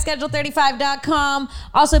 Check out schedule35.com.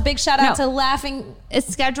 Also, big shout out No. to Laughing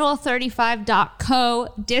It's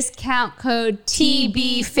schedule35.co, discount code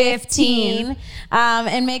TB15.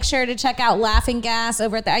 And make sure to check out Laughing Gas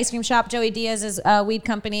over at the ice cream shop. Joey Diaz's weed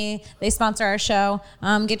company. They sponsor our show.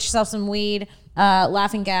 Get yourself some weed.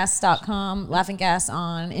 laughinggas.com, Laughing Gas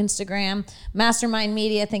on Instagram. Mastermind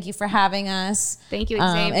Media, thank you for having us. Thank you,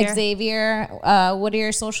 Xavier. Xavier, what are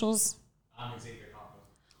your socials? I'm Xavier Campos.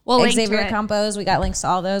 We'll link to Xavier it. Compos, we got links to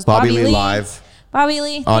all those. Bobby Lee Live Bobby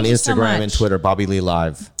Lee, on thank you so Instagram and much. Twitter. Bobby Lee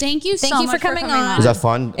Live. Thank you so Thank you much for coming coming on. Was that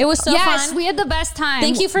fun? It was so yes, fun. we had the best time.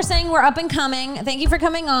 Thank you for saying we're up and coming. Thank you for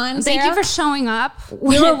coming on. Thank Sarah. you for showing up.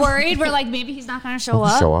 We were worried. We're like, maybe he's not going to show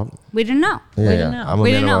up. Show up. We didn't know. Yeah, didn't yeah. know. I'm a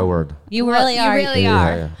We man of didn't my know. word. You really are. You really Yeah,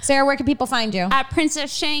 are. yeah. Sarah, where can people find you? At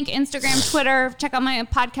Princess Shank, Instagram, Twitter. Check out my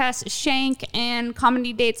podcast, Shank, and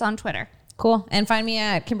Comedy Dates on Twitter. Cool. And find me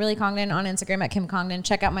at Kimberly Congdon on Instagram at Kim Congdon.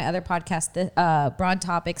 Check out my other podcast, the Broad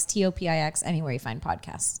Topics, TOPIX, anywhere you find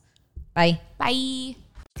podcasts. Bye. Bye.